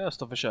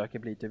seriöst och försöker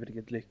bli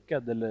riktigt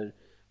lyckad, eller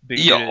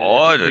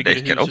bygger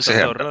det kan också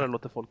hända. Dörrar och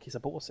låter folk kissa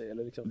på sig,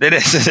 eller liksom? Det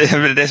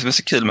är väl det som är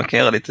så kul, man kan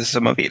göra lite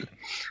som man vill.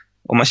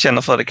 Om man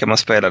känner för det kan man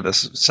spela det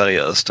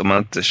seriöst. Om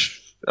man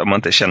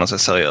inte känner sig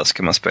seriös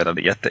kan man spela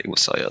det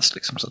jätteoseriöst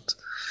liksom, så att...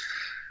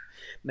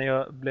 När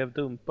jag blev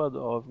dumpad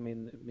av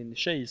min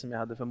tjej som jag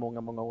hade för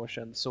många år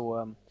sedan,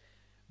 så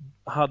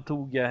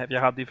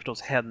jag hade ju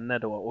förstås henne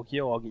då och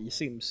jag i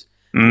Sims.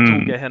 Då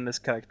tog jag hennes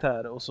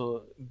karaktär och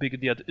så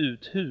byggde jag ett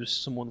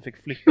uthus som hon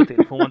fick flytta till,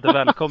 för hon var inte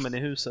välkommen i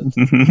huset.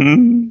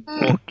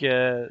 Och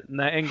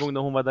en gång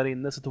när hon var där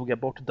inne så tog jag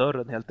bort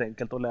dörren helt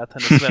enkelt och lät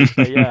henne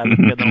svälta ihjäl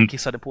medan hon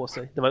kissade på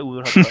sig. Det var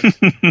oerhört skönt.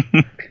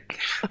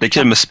 Det är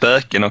kul med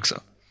spöken också.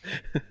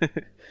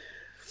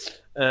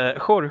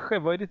 Jorge,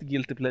 vad är ditt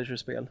Guilty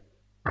Pleasure-spel?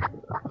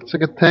 Jag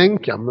försöker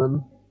tänka,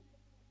 men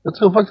jag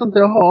tror faktiskt inte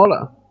jag har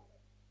det.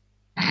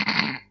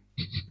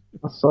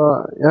 Alltså,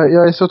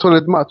 jag är så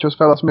otroligt macho och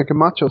spelar så mycket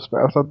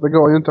machospel så att det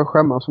går ju inte att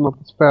skämmas för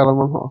något spel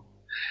man har.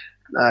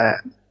 Nej,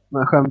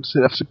 men skäms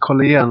jag försöker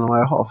kolla igenom vad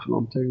jag har för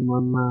någonting,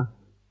 men...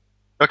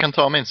 Jag kan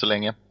ta min så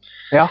länge.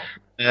 Ja.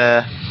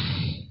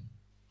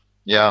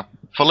 Ja,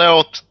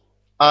 förlåt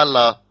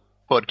alla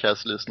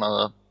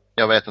podcastlyssnare.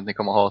 Jag vet att ni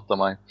kommer hata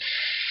mig.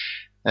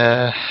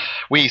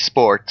 Wii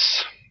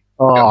Sports.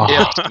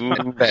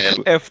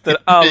 Efter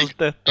allt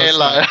detta.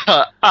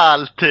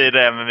 Alltid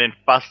det med min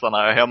farsa när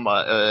jag är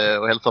hemma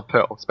och hälsar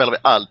på. Spelar vi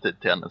alltid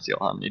tennis,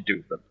 jag och han i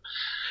dubbel.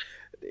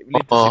 Det är väl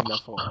inte så himla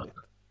farligt.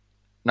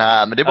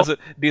 Nej, men det är bara... Alltså,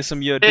 det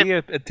som gör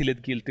det till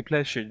ett guilty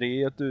pleasure, det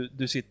är att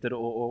du sitter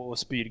och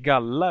spyr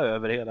galla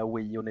över hela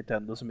Wii och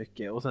Nintendo så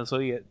mycket. Och sen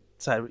så är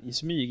så här, i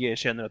smyg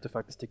erkänner att du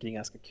faktiskt tycker det är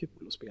ganska kul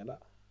att spela.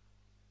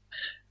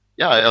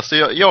 Ja, alltså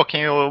jag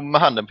kan ju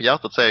med handen på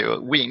hjärtat säga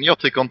Wing, jag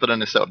tycker inte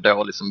den är så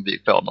dålig som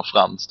vi får den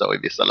framstå i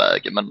vissa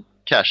lägen. Men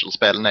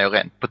casual-spelen är ju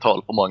rent på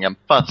tal för många.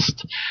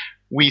 Fast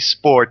Wii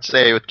Sports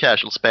är ju ett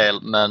casual-spel,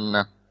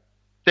 men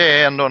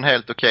det är ändå en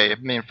helt okej.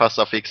 Min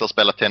farsa fixar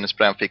spela tennis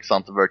på den, fixar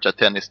inte Virtua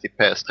Tennis till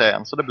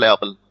PS3. Så det blir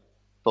väl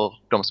för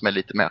de som är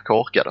lite mer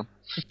korkade.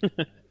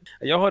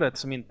 Jag har rätt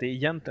som inte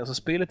egentligen, alltså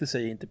spelet i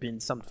sig är inte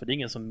pinsamt, för det är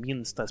ingen som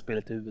minns det här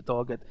spelet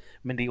överhuvudtaget.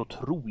 Men det är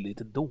otroligt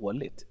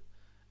dåligt.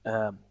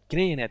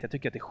 Grejen är att jag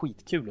tycker att det är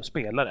skitkul att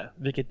spela det,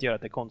 vilket gör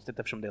att det är konstigt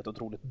eftersom det är ett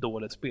otroligt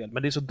dåligt spel.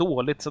 Men det är så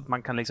dåligt så att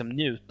man kan liksom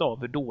njuta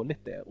av hur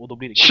dåligt det är, och då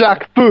blir det kul.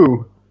 Shaq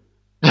Fu!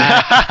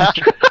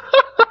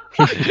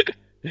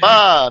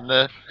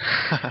 Fan!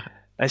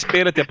 Nej,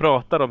 spelet jag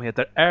pratar om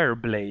heter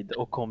Airblade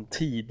och kom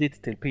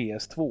tidigt till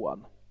PS2.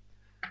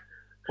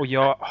 Och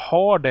jag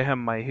har det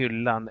hemma i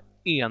hyllan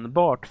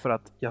enbart för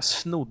att jag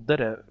snodde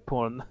det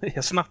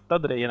jag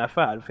snattade det i en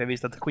affär för jag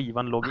visste att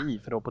skivan låg i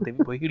för att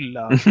på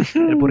hylla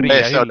eller på Det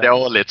är så reahyllan.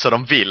 dåligt så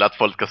de vill att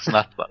folk ska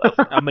snatta det.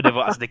 Ja, men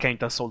det kan ju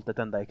inte ha sålt ett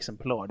enda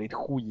exemplar. Det är ett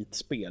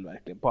skitspel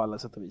verkligen på alla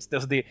sätt och vis.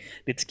 Det är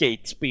ett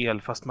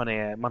skatespel fast man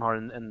har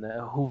en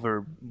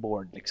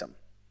hoverboard liksom.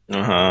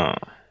 Aha.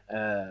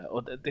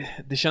 Och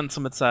det känns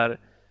som ett så här.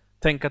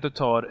 Tänk att du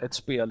tar ett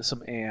spel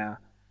som är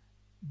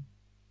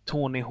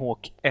Tony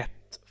Hawk 1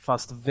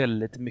 fast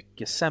väldigt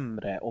mycket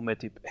sämre och med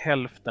typ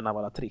hälften av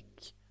alla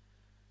trick.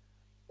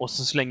 Och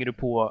så slänger du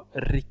på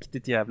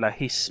riktigt jävla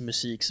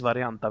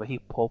hissmusiksvariant av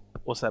hiphop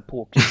och så här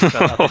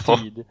påklistrad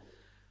attityd.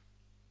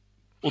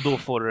 Och då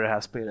får du det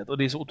här spelet. Och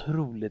det är så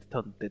otroligt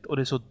töntigt och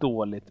det är så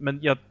dåligt. Men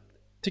jag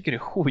tycker det är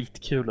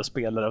skitkul att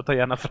spela det och ta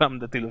gärna fram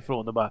det till och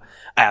från och bara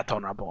jag tar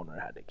några banor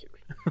här, det är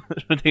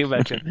kul. Det är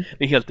verkligen,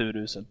 det är helt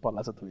uruselt på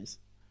alla sätt och vis.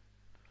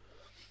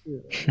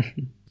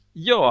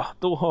 Ja,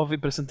 då har vi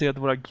presenterat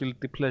våra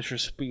Guilty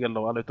Pleasure-spel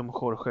och alla utom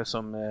Jorge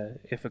som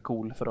är för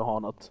cool för att ha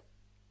något.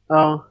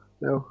 Ja,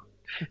 jo.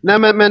 Nej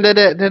men det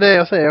är det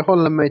jag säger. Jag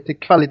håller mig till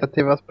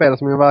kvalitativa spel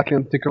som jag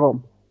verkligen tycker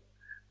om.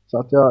 Så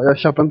att jag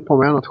köper inte på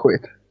mig annat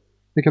skit.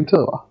 Vilken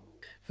tur, va?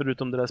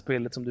 Förutom det där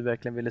spelet som du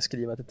verkligen ville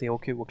skriva till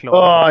THQ och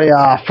klara.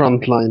 Ja,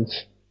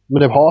 Frontlines.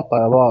 Men det hatar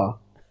jag bara.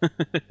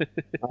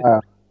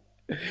 Ja.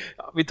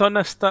 Ja, vi tar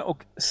nästa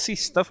och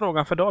sista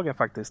frågan för dagen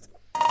faktiskt.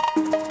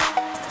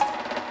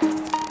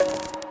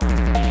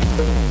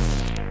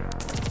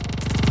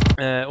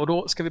 Och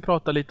då ska vi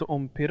prata lite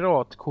om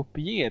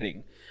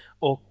piratkopiering.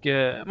 Och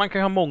man kan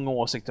ju ha många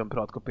åsikter om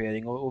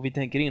piratkopiering och vi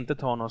tänker inte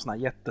ta någon sån här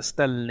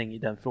jätteställning i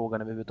den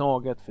frågan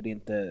överhuvudtaget för det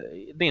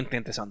är inte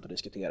intressant att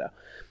diskutera.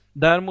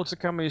 Däremot så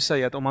kan man ju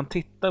säga att om man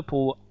tittar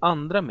på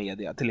andra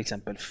media, till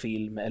exempel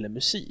film eller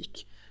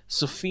musik,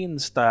 så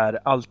finns där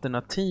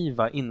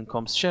alternativa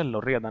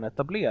inkomstkällor redan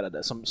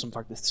etablerade som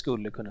faktiskt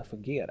skulle kunna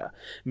fungera.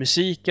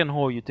 Musiken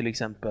har ju till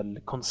exempel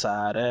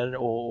konserter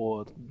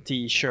och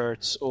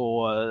t-shirts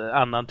och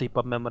annan typ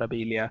av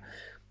memorabilia.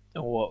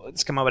 Och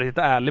ska man vara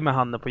riktigt ärlig med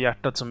handen på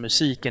hjärtat, så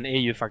musiken är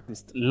ju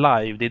faktiskt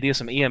live. Det är det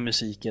som är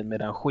musiken,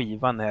 medan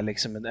skivan är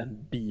liksom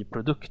en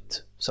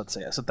biprodukt så att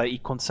säga. Så att där i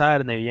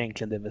konserten är ju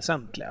egentligen det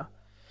väsentliga.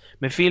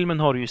 Med filmen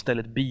har du ju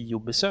istället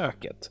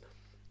biobesöket.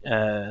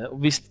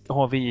 Och visst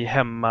har vi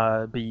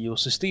hemma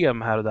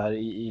biosystem här och där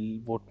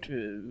i vårt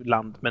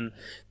land, men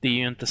det är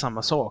ju inte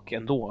samma sak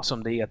ändå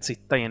som det är att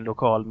sitta i en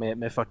lokal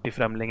med 40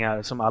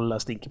 främlingar som alla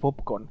stinker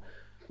popcorn.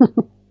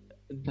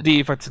 Det är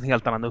ju faktiskt en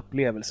helt annan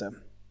upplevelse.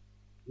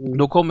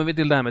 Då kommer vi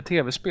till det här med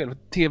tv-spel.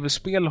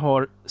 Tv-spel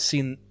har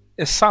sin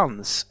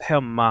essens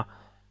hemma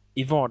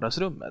i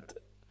vardagsrummet,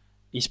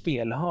 i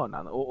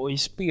spelhörnan. Och i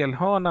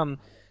spelhörnan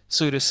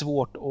så är det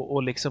svårt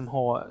att liksom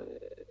ha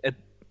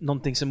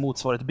någonting som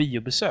motsvarar ett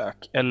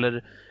biobesök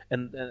eller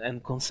en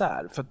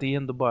konsert, för att det är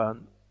ändå bara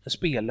en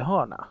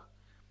spelhörna.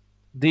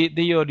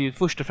 Det gör det ju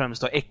först och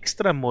främst då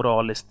extra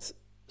moraliskt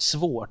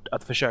svårt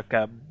att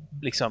försöka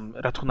liksom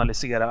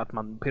rationalisera att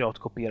man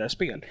piratkopierar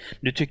spel.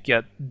 Nu tycker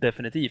jag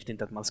definitivt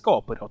inte att man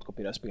ska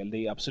piratkopiera spel. Det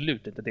är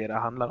absolut inte det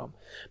handlar om.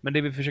 Men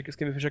det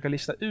ska vi försöka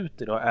lista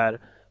ut idag är: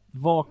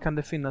 vad kan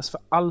det finnas för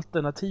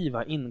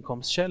alternativa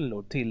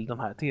inkomstkällor till de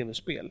här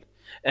tv-spel?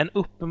 En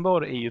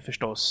uppenbar är ju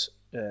förstås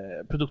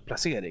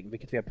produktplacering,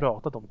 vilket vi har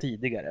pratat om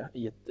tidigare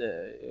i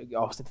ett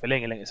avsnitt för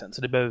länge sedan,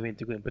 så det behöver vi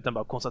inte gå in på utan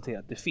bara konstatera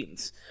att det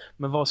finns.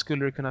 Men vad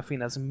skulle det kunna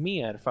finnas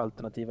mer för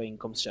alternativa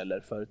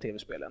inkomstkällor för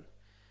tv-spelen?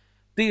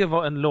 Det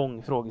var en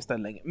lång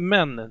frågeställning,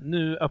 men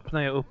nu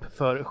öppnar jag upp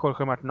för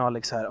Jorge, Martin och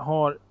Alex här.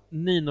 Har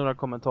ni några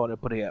kommentarer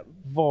på det?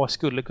 Vad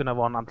skulle kunna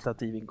vara en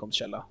alternativ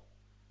inkomstkälla?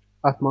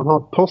 Att man har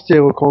ett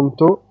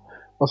postgirokonto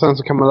och sen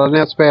så kan man ladda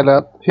ner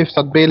spelet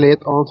hyfsat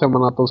billigt, och anser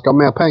man att de ska ha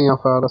mer pengar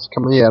för det så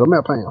kan man ge dem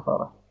mer pengar för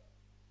det.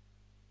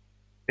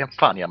 Vem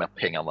fan ger mer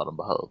pengar än vad de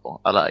behöver?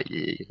 Alla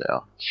i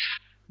det.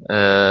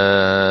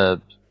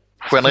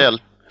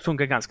 Generellt.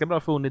 Funkar ganska bra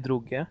för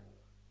Unidroge.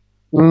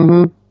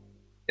 Mhm.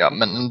 Ja,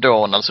 men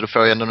ändå, alltså du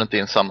får ju ändå inte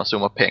in samma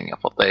summa pengar,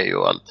 för att det är ju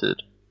alltid.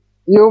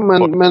 Jo,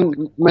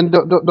 men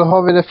då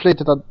har vi det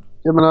flitigt att,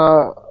 jag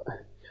menar,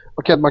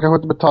 okej, man kanske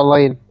inte betalar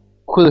in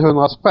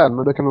 700 spänn,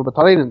 men du kan nog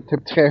betala in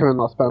typ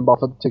 300 spänn bara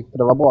för att du tyckte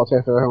det var bra,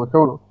 300-400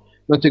 kronor.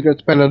 Men tycker du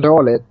att spelet är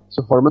dåligt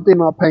så får de inte in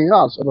några pengar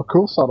alls, och då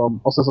kursar de,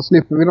 och sen så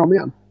slipper vi dem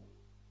igen.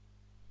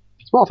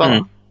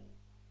 Smart.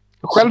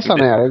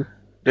 Självsanering.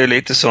 Det är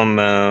lite som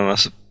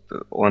alltså,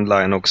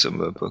 online också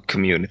på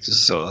community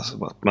så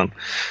alltså,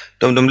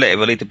 att de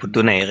lever lite på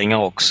doneringar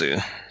också ju.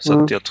 Så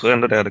att jag tror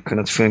ändå det hade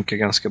kunnat funka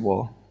ganska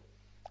bra.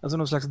 Alltså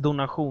någon slags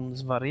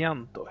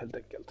donationsvariant då, helt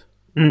enkelt.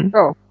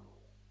 Ja,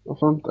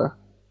 varför inte?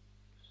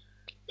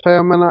 För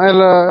jag menar,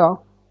 eller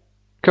ja,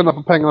 kunna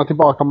få pengarna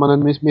tillbaka om man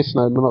är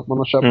missnöjd med något man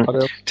har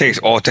köpt.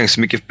 Tänk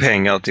så mycket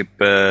pengar typ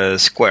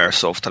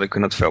Squaresoft hade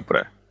kunnat få på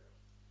det.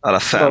 Alla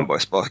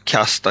fanboys bara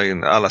kastar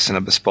in alla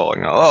sina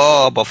besparingar.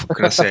 Bara för att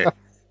kunna se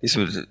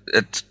liksom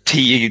ett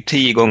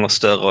 10 gånger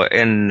större och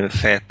ännu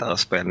fetare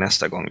spel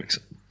nästa gång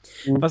liksom.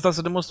 Fast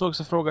alltså, du måste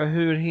också fråga,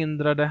 hur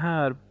hindrar det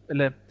här,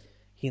 eller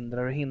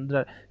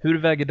hindrar,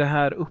 hur väger det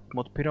här upp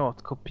mot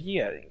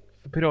piratkopiering?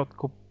 För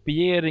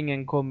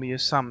piratkopieringen kommer ju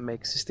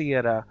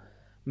samexistera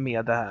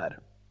med det här.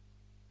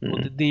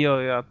 Och det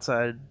gör ju att så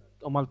här,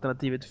 om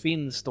alternativet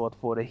finns då att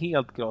få det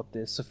helt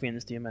gratis, så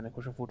finns det ju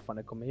människor som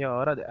fortfarande kommer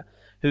göra det.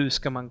 Hur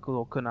ska man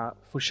då kunna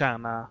få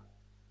tjäna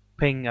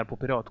pengar på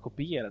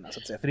piratkopierarna, så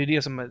att säga? För det är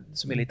det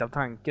som är lite av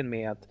tanken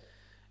med att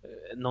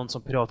någon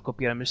som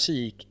piratkopierar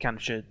musik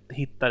kanske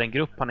hittar en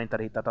grupp han inte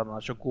hade hittat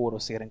annars och går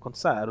och ser en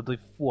konsert, och då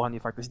får han ju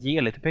faktiskt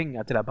ge lite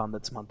pengar till det här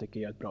bandet som han tycker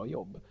gör ett bra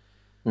jobb.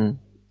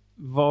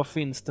 Vad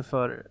finns det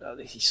för,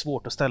 det är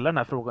svårt att ställa den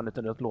här frågan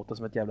utan att låta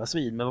som ett jävla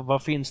svin, men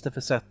vad finns det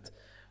för sätt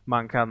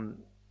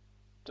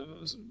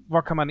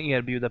vad kan man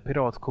erbjuda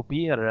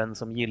piratkopieraren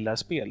som gillar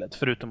spelet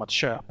förutom att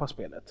köpa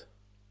spelet?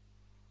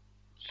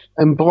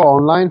 En bra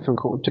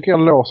online-funktion tycker jag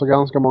låser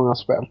ganska många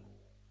spel.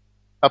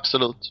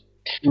 Absolut.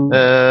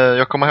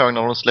 Jag kommer ihåg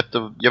när de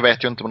släppte, jag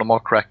vet ju inte om de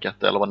har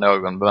crackat eller vad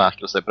någon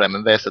bemärkte sig på det,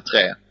 men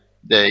WC3,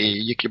 det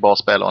gick ju bara att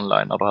spela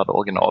online när du hade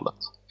originalet.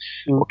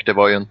 Och det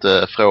var ju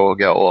inte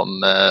fråga om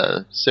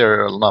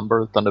serial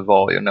number, utan det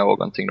var ju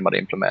någonting de hade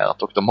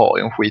implementerat, och de har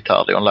ju en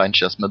skithärlig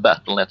online-tjänst med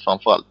Battle.net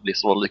framförallt.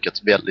 Blizzard har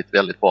lyckats väldigt,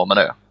 väldigt bra med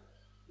det.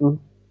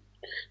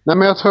 Nej,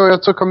 men jag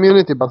tror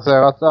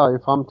community-baserat är i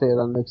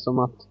framtiden liksom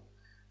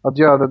att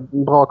göra det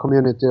bra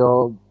community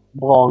och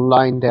bra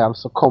online-del,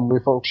 så kommer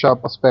ju folk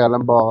köpa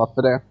spelen bara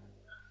för det.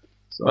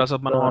 Så alltså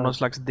att man har någon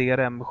slags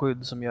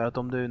DRM-skydd som gör att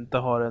om du inte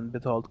har en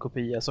betald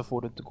kopia så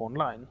får du inte gå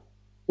online.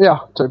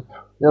 Ja, typ.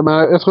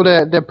 Jag tror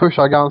det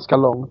pushar ganska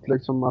långt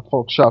liksom, att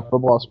folk köper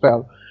bra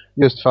spel.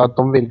 Just för att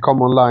de vill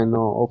komma online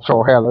och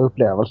få hela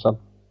upplevelsen.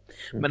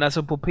 Men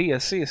alltså på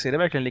PC ser det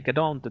verkligen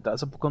likadant ut.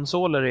 Alltså på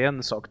konsoler är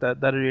en sak.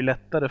 Där är det ju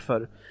lättare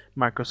för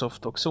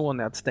Microsoft och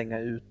Sony att stänga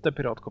ute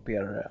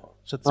piratkopierare,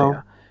 så att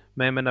säga.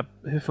 Men jag menar,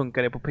 hur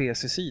funkar det på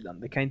PC-sidan?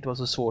 Det kan inte vara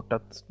så svårt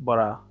att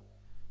bara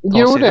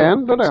Jo, det är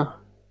ändå det.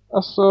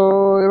 Alltså,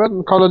 jag vet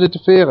inte, Call of Duty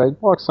 4 är ett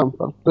bra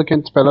exempel. Du kan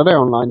inte spela det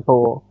online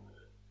på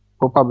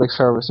public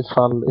service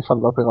ifall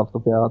det var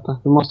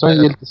piratkopierat. Du måste ha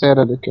en giltig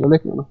CD-lyck eller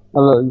liknande.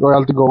 Eller det går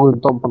alltid gå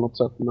runt om på något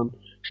sätt, men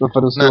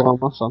för den stora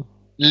massan.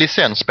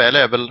 Licensspel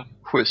är väl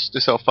schysst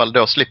i så fall.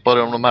 Då slipper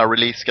de här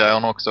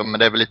release-grejerna också, men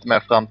det är väl lite mer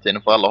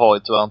framtiden, för alla har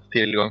ju tyvärr inte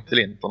tillgång till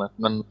internet.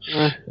 Men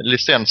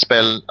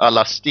licensspel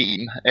alla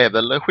Steam är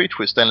väl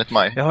skitschysst enligt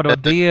mig. Ja, det var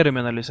det du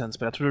menar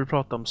licensspel. Jag tror du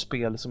pratade om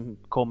spel som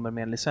kommer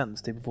med en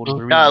licens, typ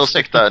Wolverine. Ja,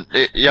 ursäkta.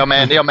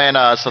 Jag menar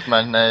alltså att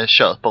man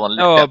köper en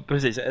ja,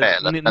 precis.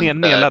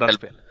 Nedladdat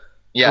spel.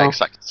 Ja,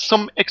 exakt.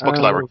 Som Xbox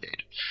Live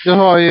Arcade. Du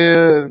har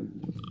ju...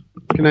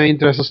 Det är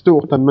inte det så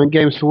stort än, men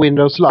Games for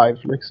Windows Live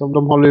liksom.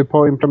 De håller ju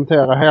på att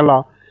implementera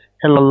hela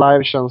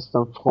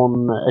live-tjänsten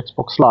från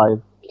Xbox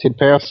Live till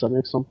PC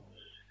liksom.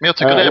 Men jag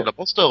tycker det blir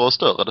bara större och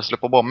större. Det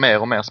släpper bara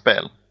mer och mer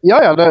spel.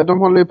 Ja, de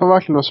håller ju på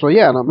verkligen att slå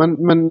igenom.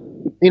 Men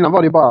innan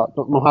var det ju bara,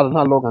 de hade den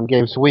här loggan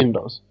Games for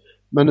Windows.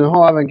 Men nu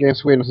har även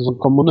Games for Windows som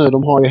kommer nu,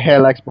 de har ju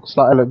hela Xbox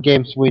Live, eller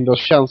Games for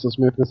Windows-tjänsten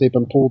som är i princip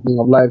en portning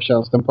av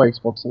live-tjänsten på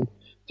Xboxen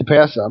till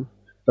PC:n.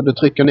 Där du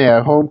trycker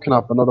ner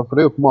home-knappen och då får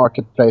du upp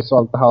Marketplace och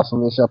allt det här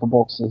som vi ser på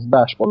boxens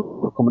dashboard.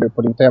 Då kommer du upp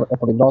på din TV,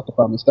 på din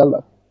datorskärm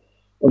istället.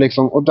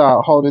 Och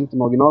där har du inte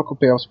en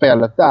originalkopia av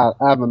spelet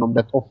där, även om det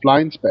är ett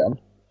offline-spel.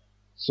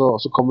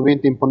 Så kommer du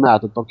inte in på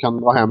nätet och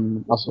kan dra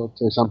hem, alltså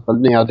till exempel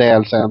nya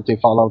DLC:n till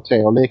Fallout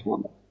 3 och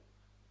liknande.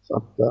 Så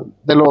att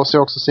det låser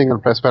ju också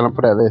single-play-spelen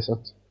på det viset.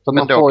 Så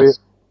men man får ju...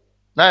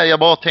 Nej, jag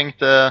bara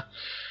tänkte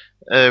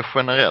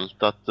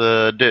generellt att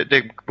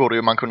det borde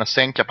ju man kunna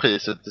sänka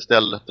priset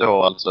istället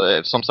då. Alltså,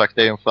 som sagt,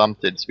 det är ju en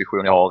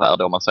framtidsvision jag har här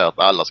då man säger att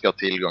alla ska ha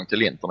tillgång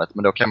till internet,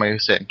 men då kan man ju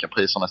sänka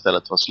priserna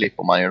istället, för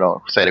slipper man ju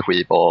då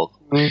CD-skivor.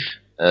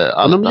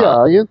 Men de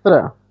gör ju inte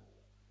det.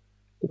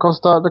 Det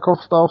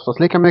kostar oftast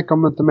lika mycket,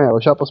 om inte mer,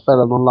 att köpa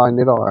spelen online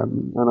idag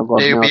än att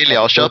det är ju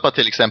billigare att köpa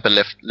till exempel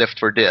Left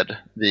 4 Dead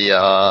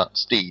via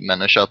Steam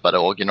än att köpa det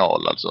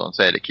original, alltså en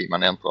CD-key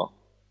man äntrar.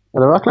 Är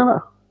det verkligen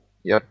det?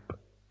 Japp.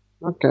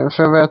 Okej,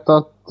 för jag vet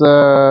att...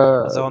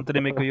 Alltså har inte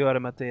det mycket att göra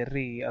med att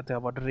det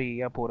har varit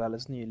rea på det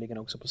alldeles nyligen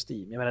också på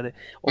Steam? Jag menar,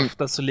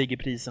 oftast så ligger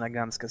priserna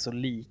ganska så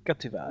lika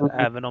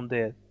tyvärr, även om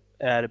det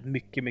är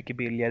mycket, mycket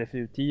billigare för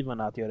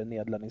utgivarna att göra det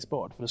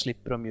nedladdningsbart. För då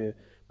slipper de ju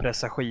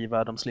pressa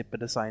skiva, de slipper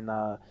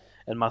designa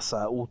en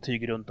massa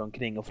otyg runt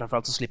omkring, och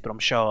framförallt så slipper de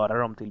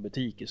köra dem till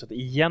butiker. Så att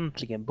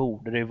egentligen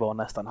borde det ju vara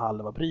nästan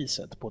halva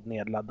priset på ett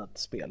nedladdat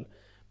spel.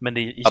 Men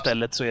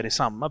istället så är det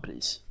samma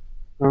pris.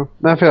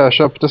 Nej,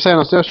 för det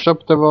senaste jag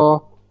köpte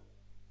var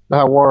det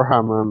här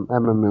Warhammer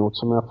MMO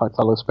som jag faktiskt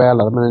aldrig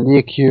spelade, men den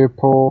gick ju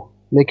på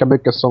lika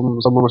mycket som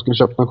om man skulle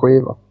köpa en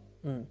skiva.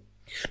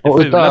 Och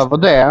utöver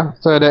det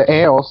så är det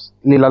EOS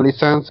lilla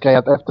licensgrej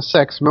att efter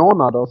 6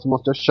 månader så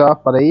måste jag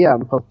köpa det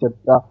igen för att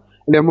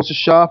eller jag måste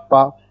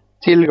köpa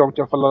tillgång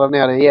till att få ladda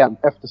ner det igen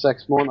efter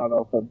 6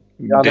 månader. För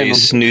det är ju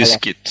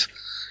snuskigt.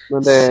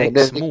 Men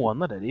 6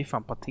 månader, det är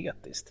fan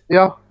patetiskt.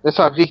 Ja, det är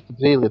så här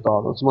riktigt vidrigt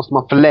av dem. Så måste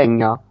man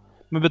förlänga.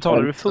 Men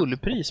betalar du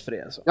fullpris för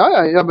det alltså?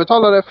 Ja, jag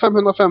betalade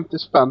 550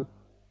 spänn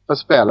för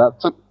spelet.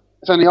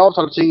 Sen i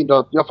avtalet så ingick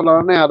att jag får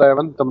ladda ner det, jag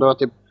vet inte om det var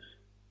typ...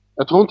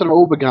 Jag tror inte det var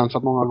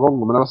obegränsat många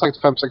gånger, men det var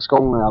säkert 5-6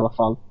 gånger i alla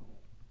fall.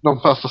 De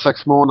första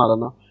 6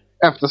 månaderna.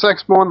 Efter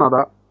 6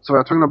 månader så var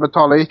jag tvungen att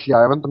betala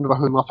ytterligare. Jag vet inte om det var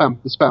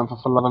 150 spänn för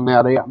att få ladda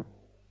ner det igen.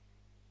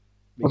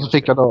 Och så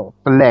fick jag då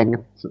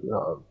förlängt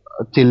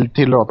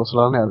tillåtelse att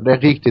ladda ner det. Det är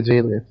riktigt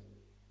vidrigt.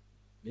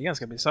 Det är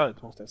ganska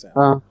bisarrt, måste jag säga.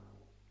 Ja.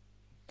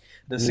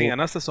 Den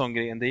senaste sån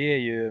grejen, det är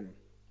ju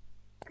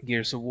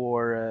Gears of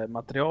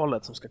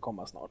War-materialet som ska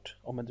komma snart,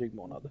 om en dryg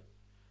månad.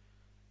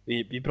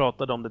 Vi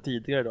pratade om det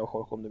tidigare idag,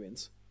 Jorge, om du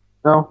minns.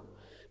 Ja.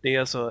 Det är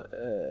alltså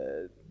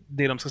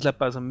det de ska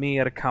släppa, alltså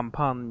mer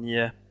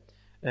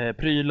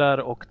kampanjprylar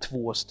och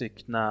 2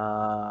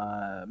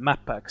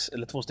 mappacks,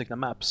 eller 2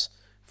 maps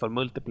för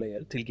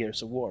multiplayer till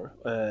Gears of War.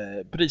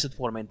 Priset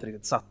får de inte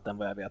riktigt satt än,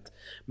 vad jag vet.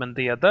 Men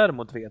det jag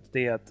däremot vet,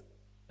 det är att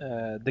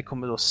det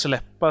kommer då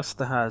släppas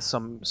det här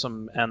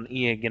som en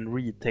egen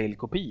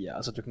retail-kopia.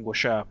 Alltså att du kan gå och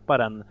köpa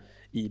den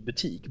i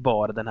butik,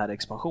 bara den här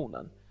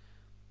expansionen.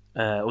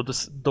 Och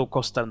då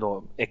kostar den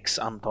då x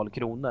antal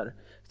kronor.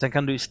 Sen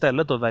kan du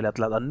istället då välja att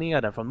ladda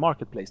ner den från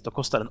Marketplace. Då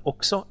kostar den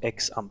också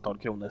x antal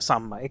kronor,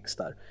 samma x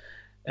där.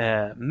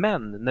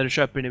 Men när du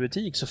köper den i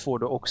butik så får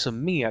du också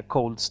med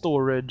Cold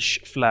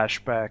Storage,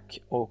 Flashback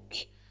och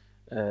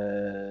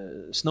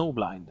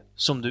Snowblind,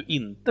 som du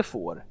inte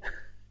får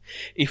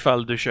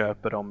ifall du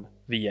köper dem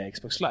via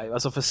Xbox Live.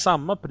 Alltså för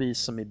samma pris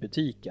som i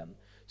butiken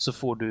så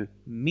får du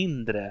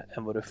mindre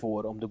än vad du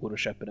får om du går och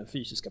köper den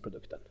fysiska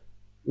produkten.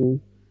 Mm.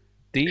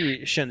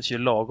 Det känns ju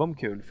lagom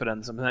kul för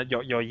den som...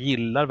 Jag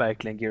gillar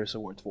verkligen Gears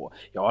of War 2.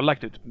 Jag har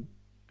lagt ut,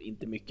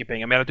 inte mycket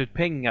pengar, men jag har lagt ut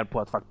pengar på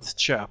att faktiskt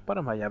köpa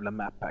de här jävla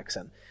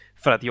mappacksen.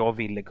 För att jag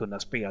ville kunna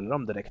spela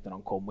dem direkt när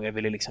de kom. Och jag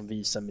ville liksom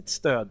visa mitt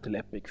stöd till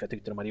Epic, för jag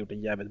tyckte de hade gjort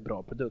en jävligt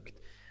bra produkt.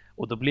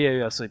 Och då blev jag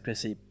ju alltså i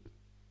princip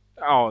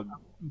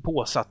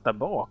påsatta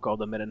bak av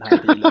dem med den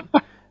här dealen.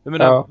 Jag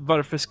menar,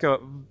 varför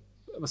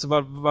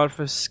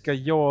ska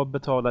jag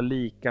betala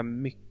lika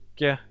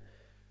mycket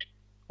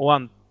och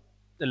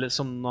eller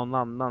som någon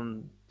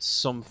annan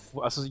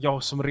alltså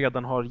jag som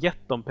redan har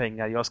gett dem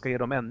pengar, jag ska ge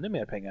dem ännu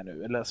mer pengar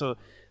nu? Eller alltså,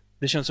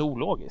 det känns så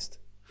ologiskt.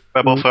 Får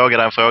jag bara fråga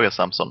dig en fråga,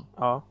 Samson?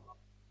 Ja.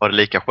 Var det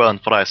lika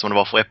skönt för dig som det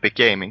var för Epic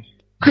Gaming?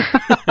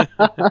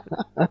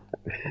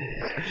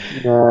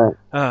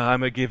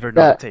 I'm a giver, not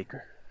a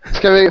taker.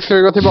 Ska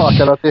vi gå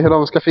tillbaka då till hur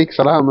de ska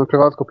fixa det här med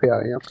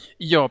piratkopieringen?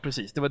 Ja,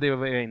 precis. Det var det jag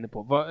var inne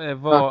på.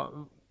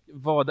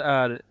 Vad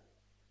är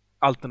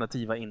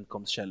alternativa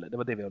inkomstkällor? Det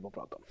var det vi höll på att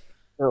prata om.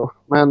 Jo,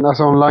 men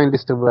alltså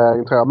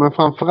online-distribuering tror jag. Men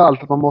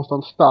framförallt att man måste ha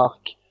en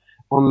stark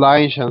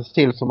online-tjänst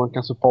till så man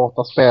kan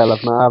supporta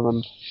spelet med,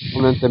 även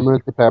om det inte är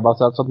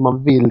multiplayer-baserat, så att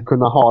man vill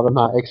kunna ha den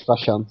här extra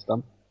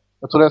tjänsten.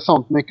 Jag tror det är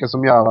sånt mycket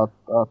som gör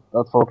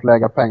att folk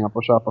lägger pengar på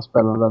att köpa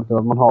spelen ordentligt.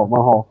 Att man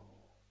har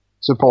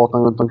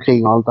supporten runt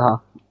omkring och allt det här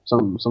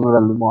som är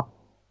väldigt bra.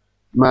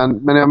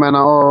 Men jag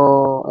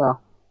menar,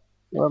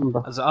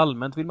 alltså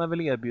allmänt vill man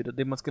väl erbjuda,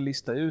 det man ska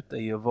lista ut är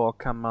ju vad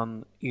kan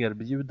man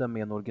erbjuda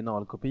med en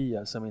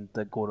originalkopia som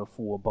inte går att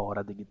få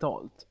bara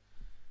digitalt.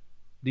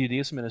 Det är ju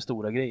det som är den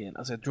stora grejen.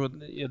 Alltså jag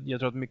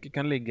tror att mycket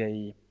kan ligga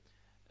i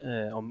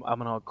om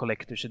man har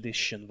Collector's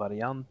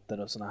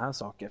Edition-varianter och såna här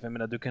saker. För jag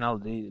menar, du kan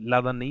aldrig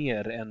ladda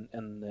ner en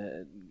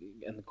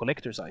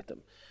Collector's item.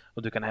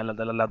 Och du kan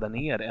heller ladda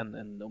ner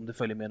om du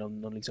följer med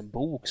någon liksom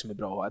bok som är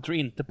bra. Jag tror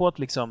inte på att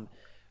liksom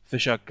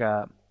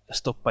försöka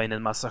stoppa in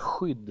en massa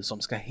skydd som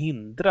ska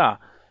hindra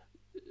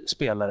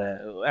spelare,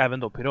 även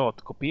då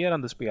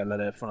piratkopierande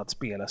spelare, från att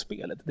spela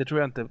spelet. Det tror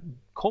jag inte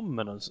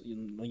kommer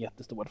någon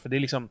jättestor. För det är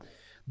liksom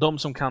de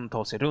som kan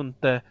ta sig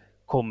runt det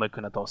kommer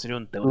kunna ta sig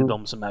runt det, och det är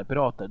de som är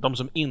pirater. De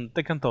som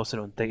inte kan ta sig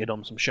runt det är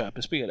de som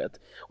köper spelet.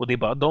 Och det är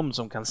bara de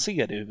som kan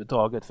se det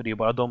överhuvudtaget, för det är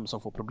bara de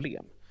som får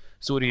problem.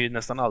 Så är det ju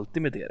nästan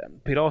alltid med det.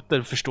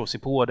 Pirater förstår sig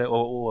på det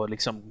och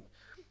liksom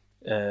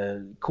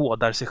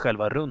kodar sig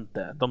själva runt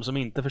det. De som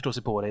inte förstår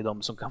sig på det är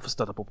de som kan få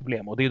stöta på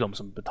problem, och det är de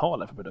som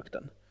betalar för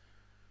produkten.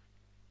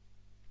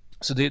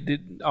 Så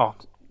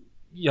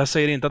jag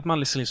säger inte att man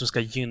liksom ska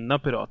gynna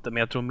pirater, men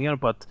jag tror mer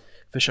på att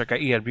försöka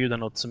erbjuda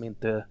något som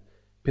inte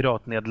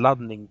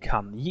piratnedladdning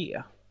kan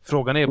ge.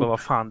 Frågan är bara vad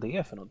fan det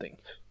är för någonting.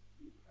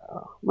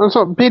 Men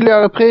så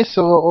billigare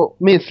priser och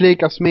minst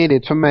lika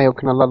smidigt för mig att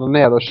kunna ladda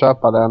ner och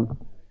köpa den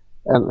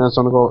en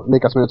som går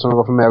lika smidigt som det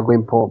går för mig att gå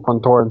in på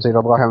en torrent-sida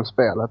och dra hem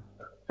spelet.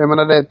 Jag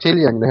menar, det är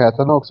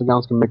tillgängligheten också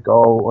ganska mycket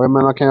av, och jag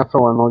menar, kan jag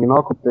få en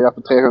originalkopia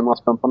för 300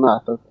 spänn på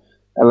nätet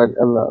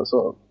eller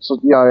så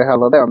gör jag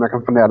hellre det om jag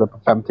kan få ner det på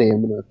 5-10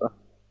 minuter.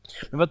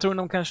 Men vad tror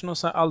ni om kanske något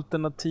så här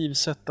alternativ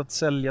sätt att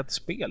sälja ett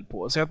spel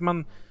på? Så att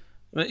man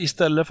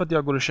istället för att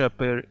jag går och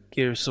köper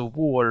Gears of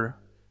War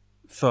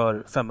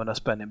för 500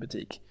 spänn i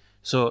butik,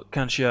 så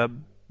kanske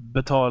jag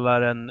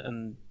betalar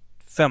en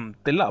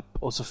 50-lapp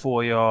och så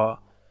får jag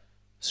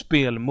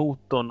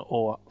spelmotorn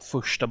och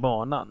första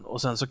banan.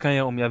 Och sen så kan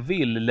jag, om jag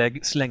vill,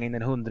 slänga in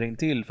en 100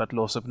 till för att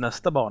låsa upp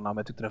nästa bana om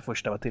jag tyckte den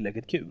första var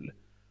tillräckligt kul.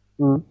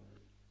 Mm.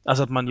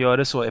 Alltså att man gör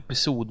det så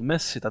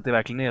episodmässigt, att det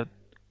verkligen är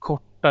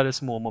kortare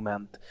små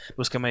moment.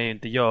 Då ska man ju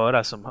inte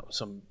göra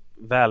som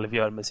Valve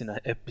gör med sina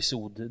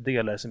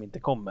episoddelar som inte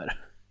kommer.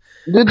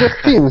 Det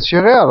finns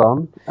ju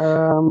redan.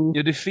 Ja,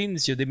 det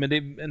finns ju.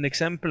 Men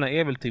exemplen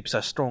är väl typ så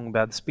här Strong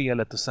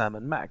Bad-spelet och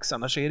Sam & Max.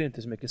 Annars är det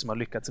inte så mycket som har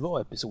lyckats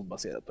vara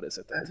episodbaserat på det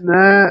sättet.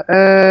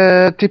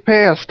 Nej, till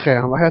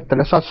PS3, vad hette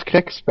det? Så här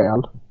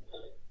skräckspel.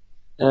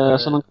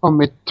 Som har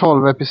kommit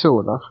 12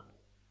 episoder.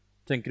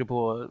 Tänker du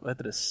på, vad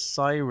heter det?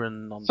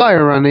 Siren? Någonting?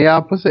 Siren,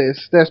 ja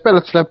precis. Det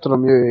spelet släppte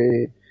de ju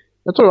i,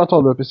 jag tror det var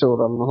 12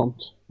 episoder eller något sånt.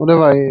 Och det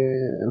var i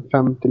en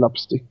 50-lapp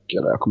styck,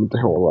 eller jag kommer inte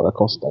ihåg vad det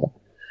kostade.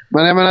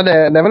 Men jag menar, det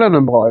är väl ändå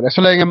en bra idé.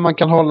 Så länge man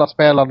kan hålla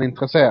spelaren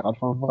intresserad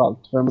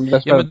framförallt.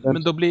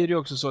 Men då blir det ju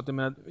också så att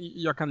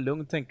jag kan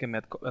lugnt tänka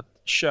mig att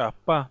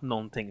köpa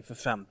någonting för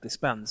 50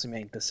 spänn som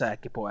jag inte är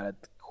säker på är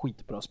ett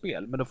skitbra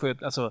spel. Men då får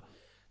jag, alltså,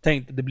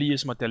 det blir ju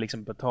som att jag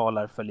liksom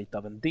betalar för lite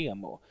av en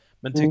demo.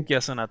 Men tycker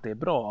jag sen att det är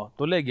bra,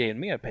 då lägger jag in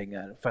mer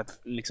pengar för att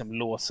liksom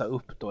låsa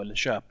upp då, eller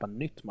köpa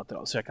nytt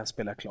material så jag kan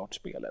spela klart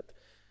spelet.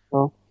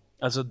 Ja.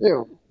 Alltså,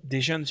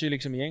 det känns ju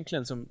liksom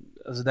egentligen som,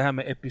 alltså det här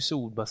med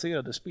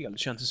episodbaserade spel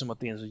känns ju som att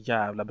det är en så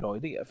jävla bra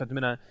idé. För att jag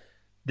menar,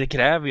 det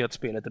kräver ju att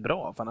spelet är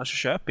bra, för annars så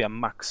köper jag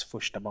max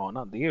första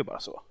banan, det är ju bara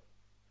så.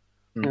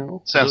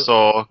 Sen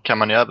så kan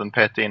man ju även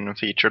peta in en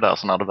feature där,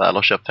 så när du väl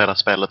har köpt hela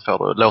spelet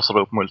låser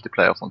du upp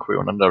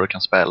multiplayer-funktionen där du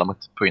kan spela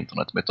på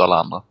internet mot alla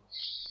andra.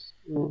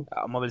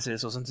 Ja, man vill säga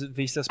så.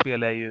 Vissa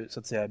spel är ju så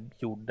att säga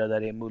gjorda där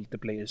det är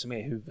multiplayer som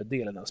är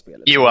huvuddelen av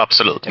spelet. Jo,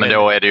 absolut. Men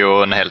då är det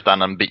ju en helt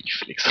annan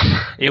beef liksom.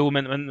 Jo,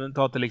 men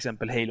ta till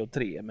exempel Halo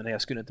 3. Men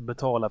jag skulle inte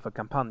betala för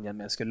kampanjen,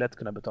 men jag skulle lätt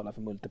kunna betala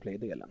för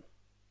multiplayer-delen.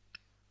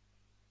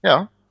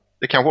 Ja,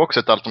 det kanske också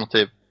är ett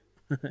alternativ.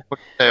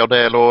 En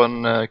del och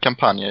en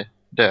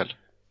kampanjdel.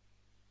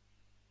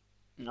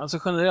 Alltså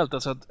generellt,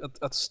 alltså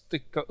att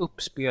stycka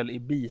upp spel i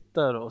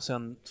bitar och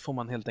sen får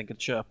man helt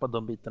enkelt köpa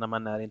de bitarna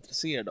man är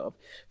intresserad av.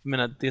 Jag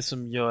menar, det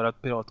som gör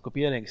att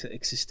piratkopiering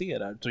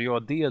existerar tror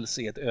jag dels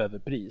är ett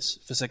överpris.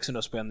 För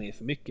 600 spänn är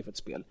för mycket för ett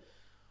spel.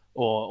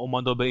 Och om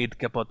man då börjar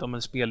idka på att om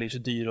en spel är så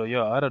dyr att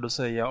göra, då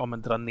säger jag,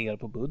 men dra ner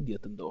på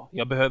budgeten då.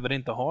 Jag behöver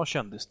inte ha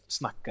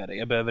kändissnackare,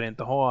 jag behöver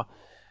inte ha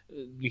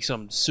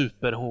liksom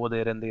super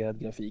HD-renderad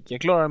grafik.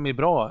 Jag klarar mig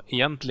bra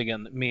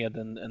egentligen med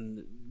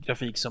en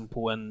grafik som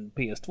på en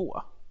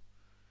PS2.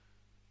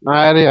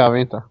 Nej, det gör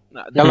vi inte.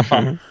 Nej, i alla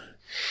fall.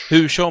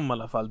 Hur som i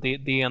alla fall.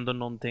 Det är ändå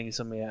någonting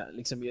som är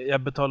liksom,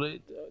 jag betalar,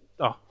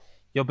 ja,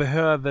 jag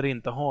behöver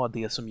inte ha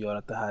det som gör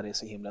att det här är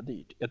så himla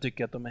dyrt. Jag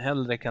tycker att de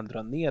hellre kan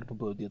dra ner på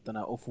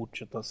budgeterna och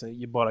fortsätta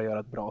sig bara göra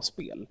ett bra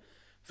spel.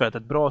 För att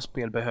ett bra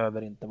spel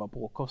behöver inte vara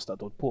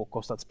påkostat, och ett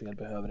påkostat spel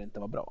behöver inte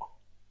vara bra.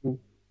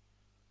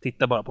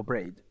 Titta bara på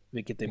Braid,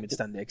 vilket är mitt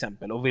ständiga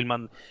exempel. Och vill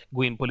man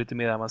gå in på lite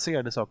mer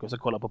avancerade saker så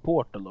kolla på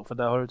Portal då. För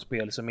där har du ett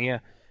spel som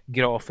är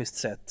grafiskt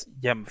sett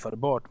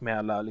jämförbart med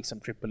alla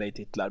liksom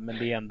AAA-titlar. Men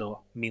det är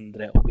ändå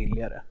mindre och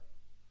billigare.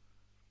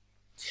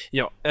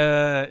 Ja,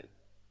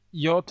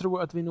 jag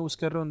tror att vi nog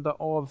ska runda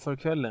av för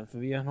kvällen. För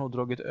vi har nog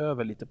dragit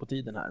över lite på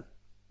tiden här.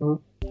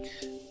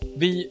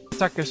 Vi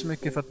tackar så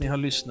mycket för att ni har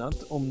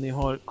lyssnat. Om ni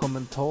har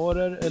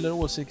kommentarer eller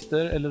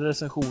åsikter eller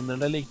recensioner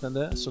eller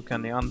liknande så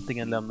kan ni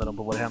antingen lämna dem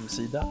på vår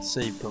hemsida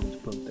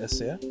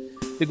save.se.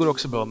 Det går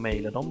också bra att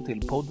mejla dem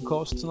till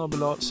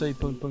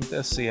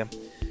podcast@save.se.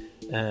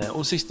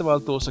 Och sist av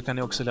allt då så kan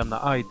ni också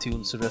lämna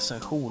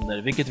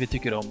iTunes-recensioner, vilket vi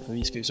tycker om, för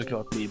vi ska ju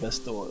såklart bli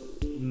bäst och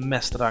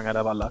mest rangade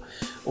av alla.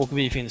 Och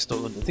vi finns då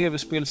under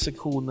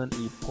tv-spelsektionen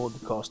i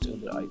podcast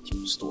under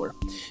iTunes Store.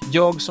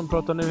 Jag som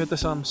pratar nu heter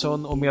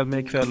Samson, och med mig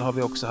ikväll har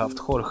vi också haft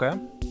Jorge.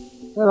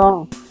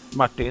 Ja.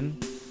 Martin.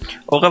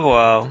 Au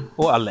revoir.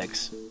 Och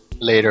Alex.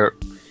 Later.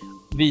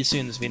 Vi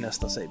syns vid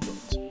nästa Save.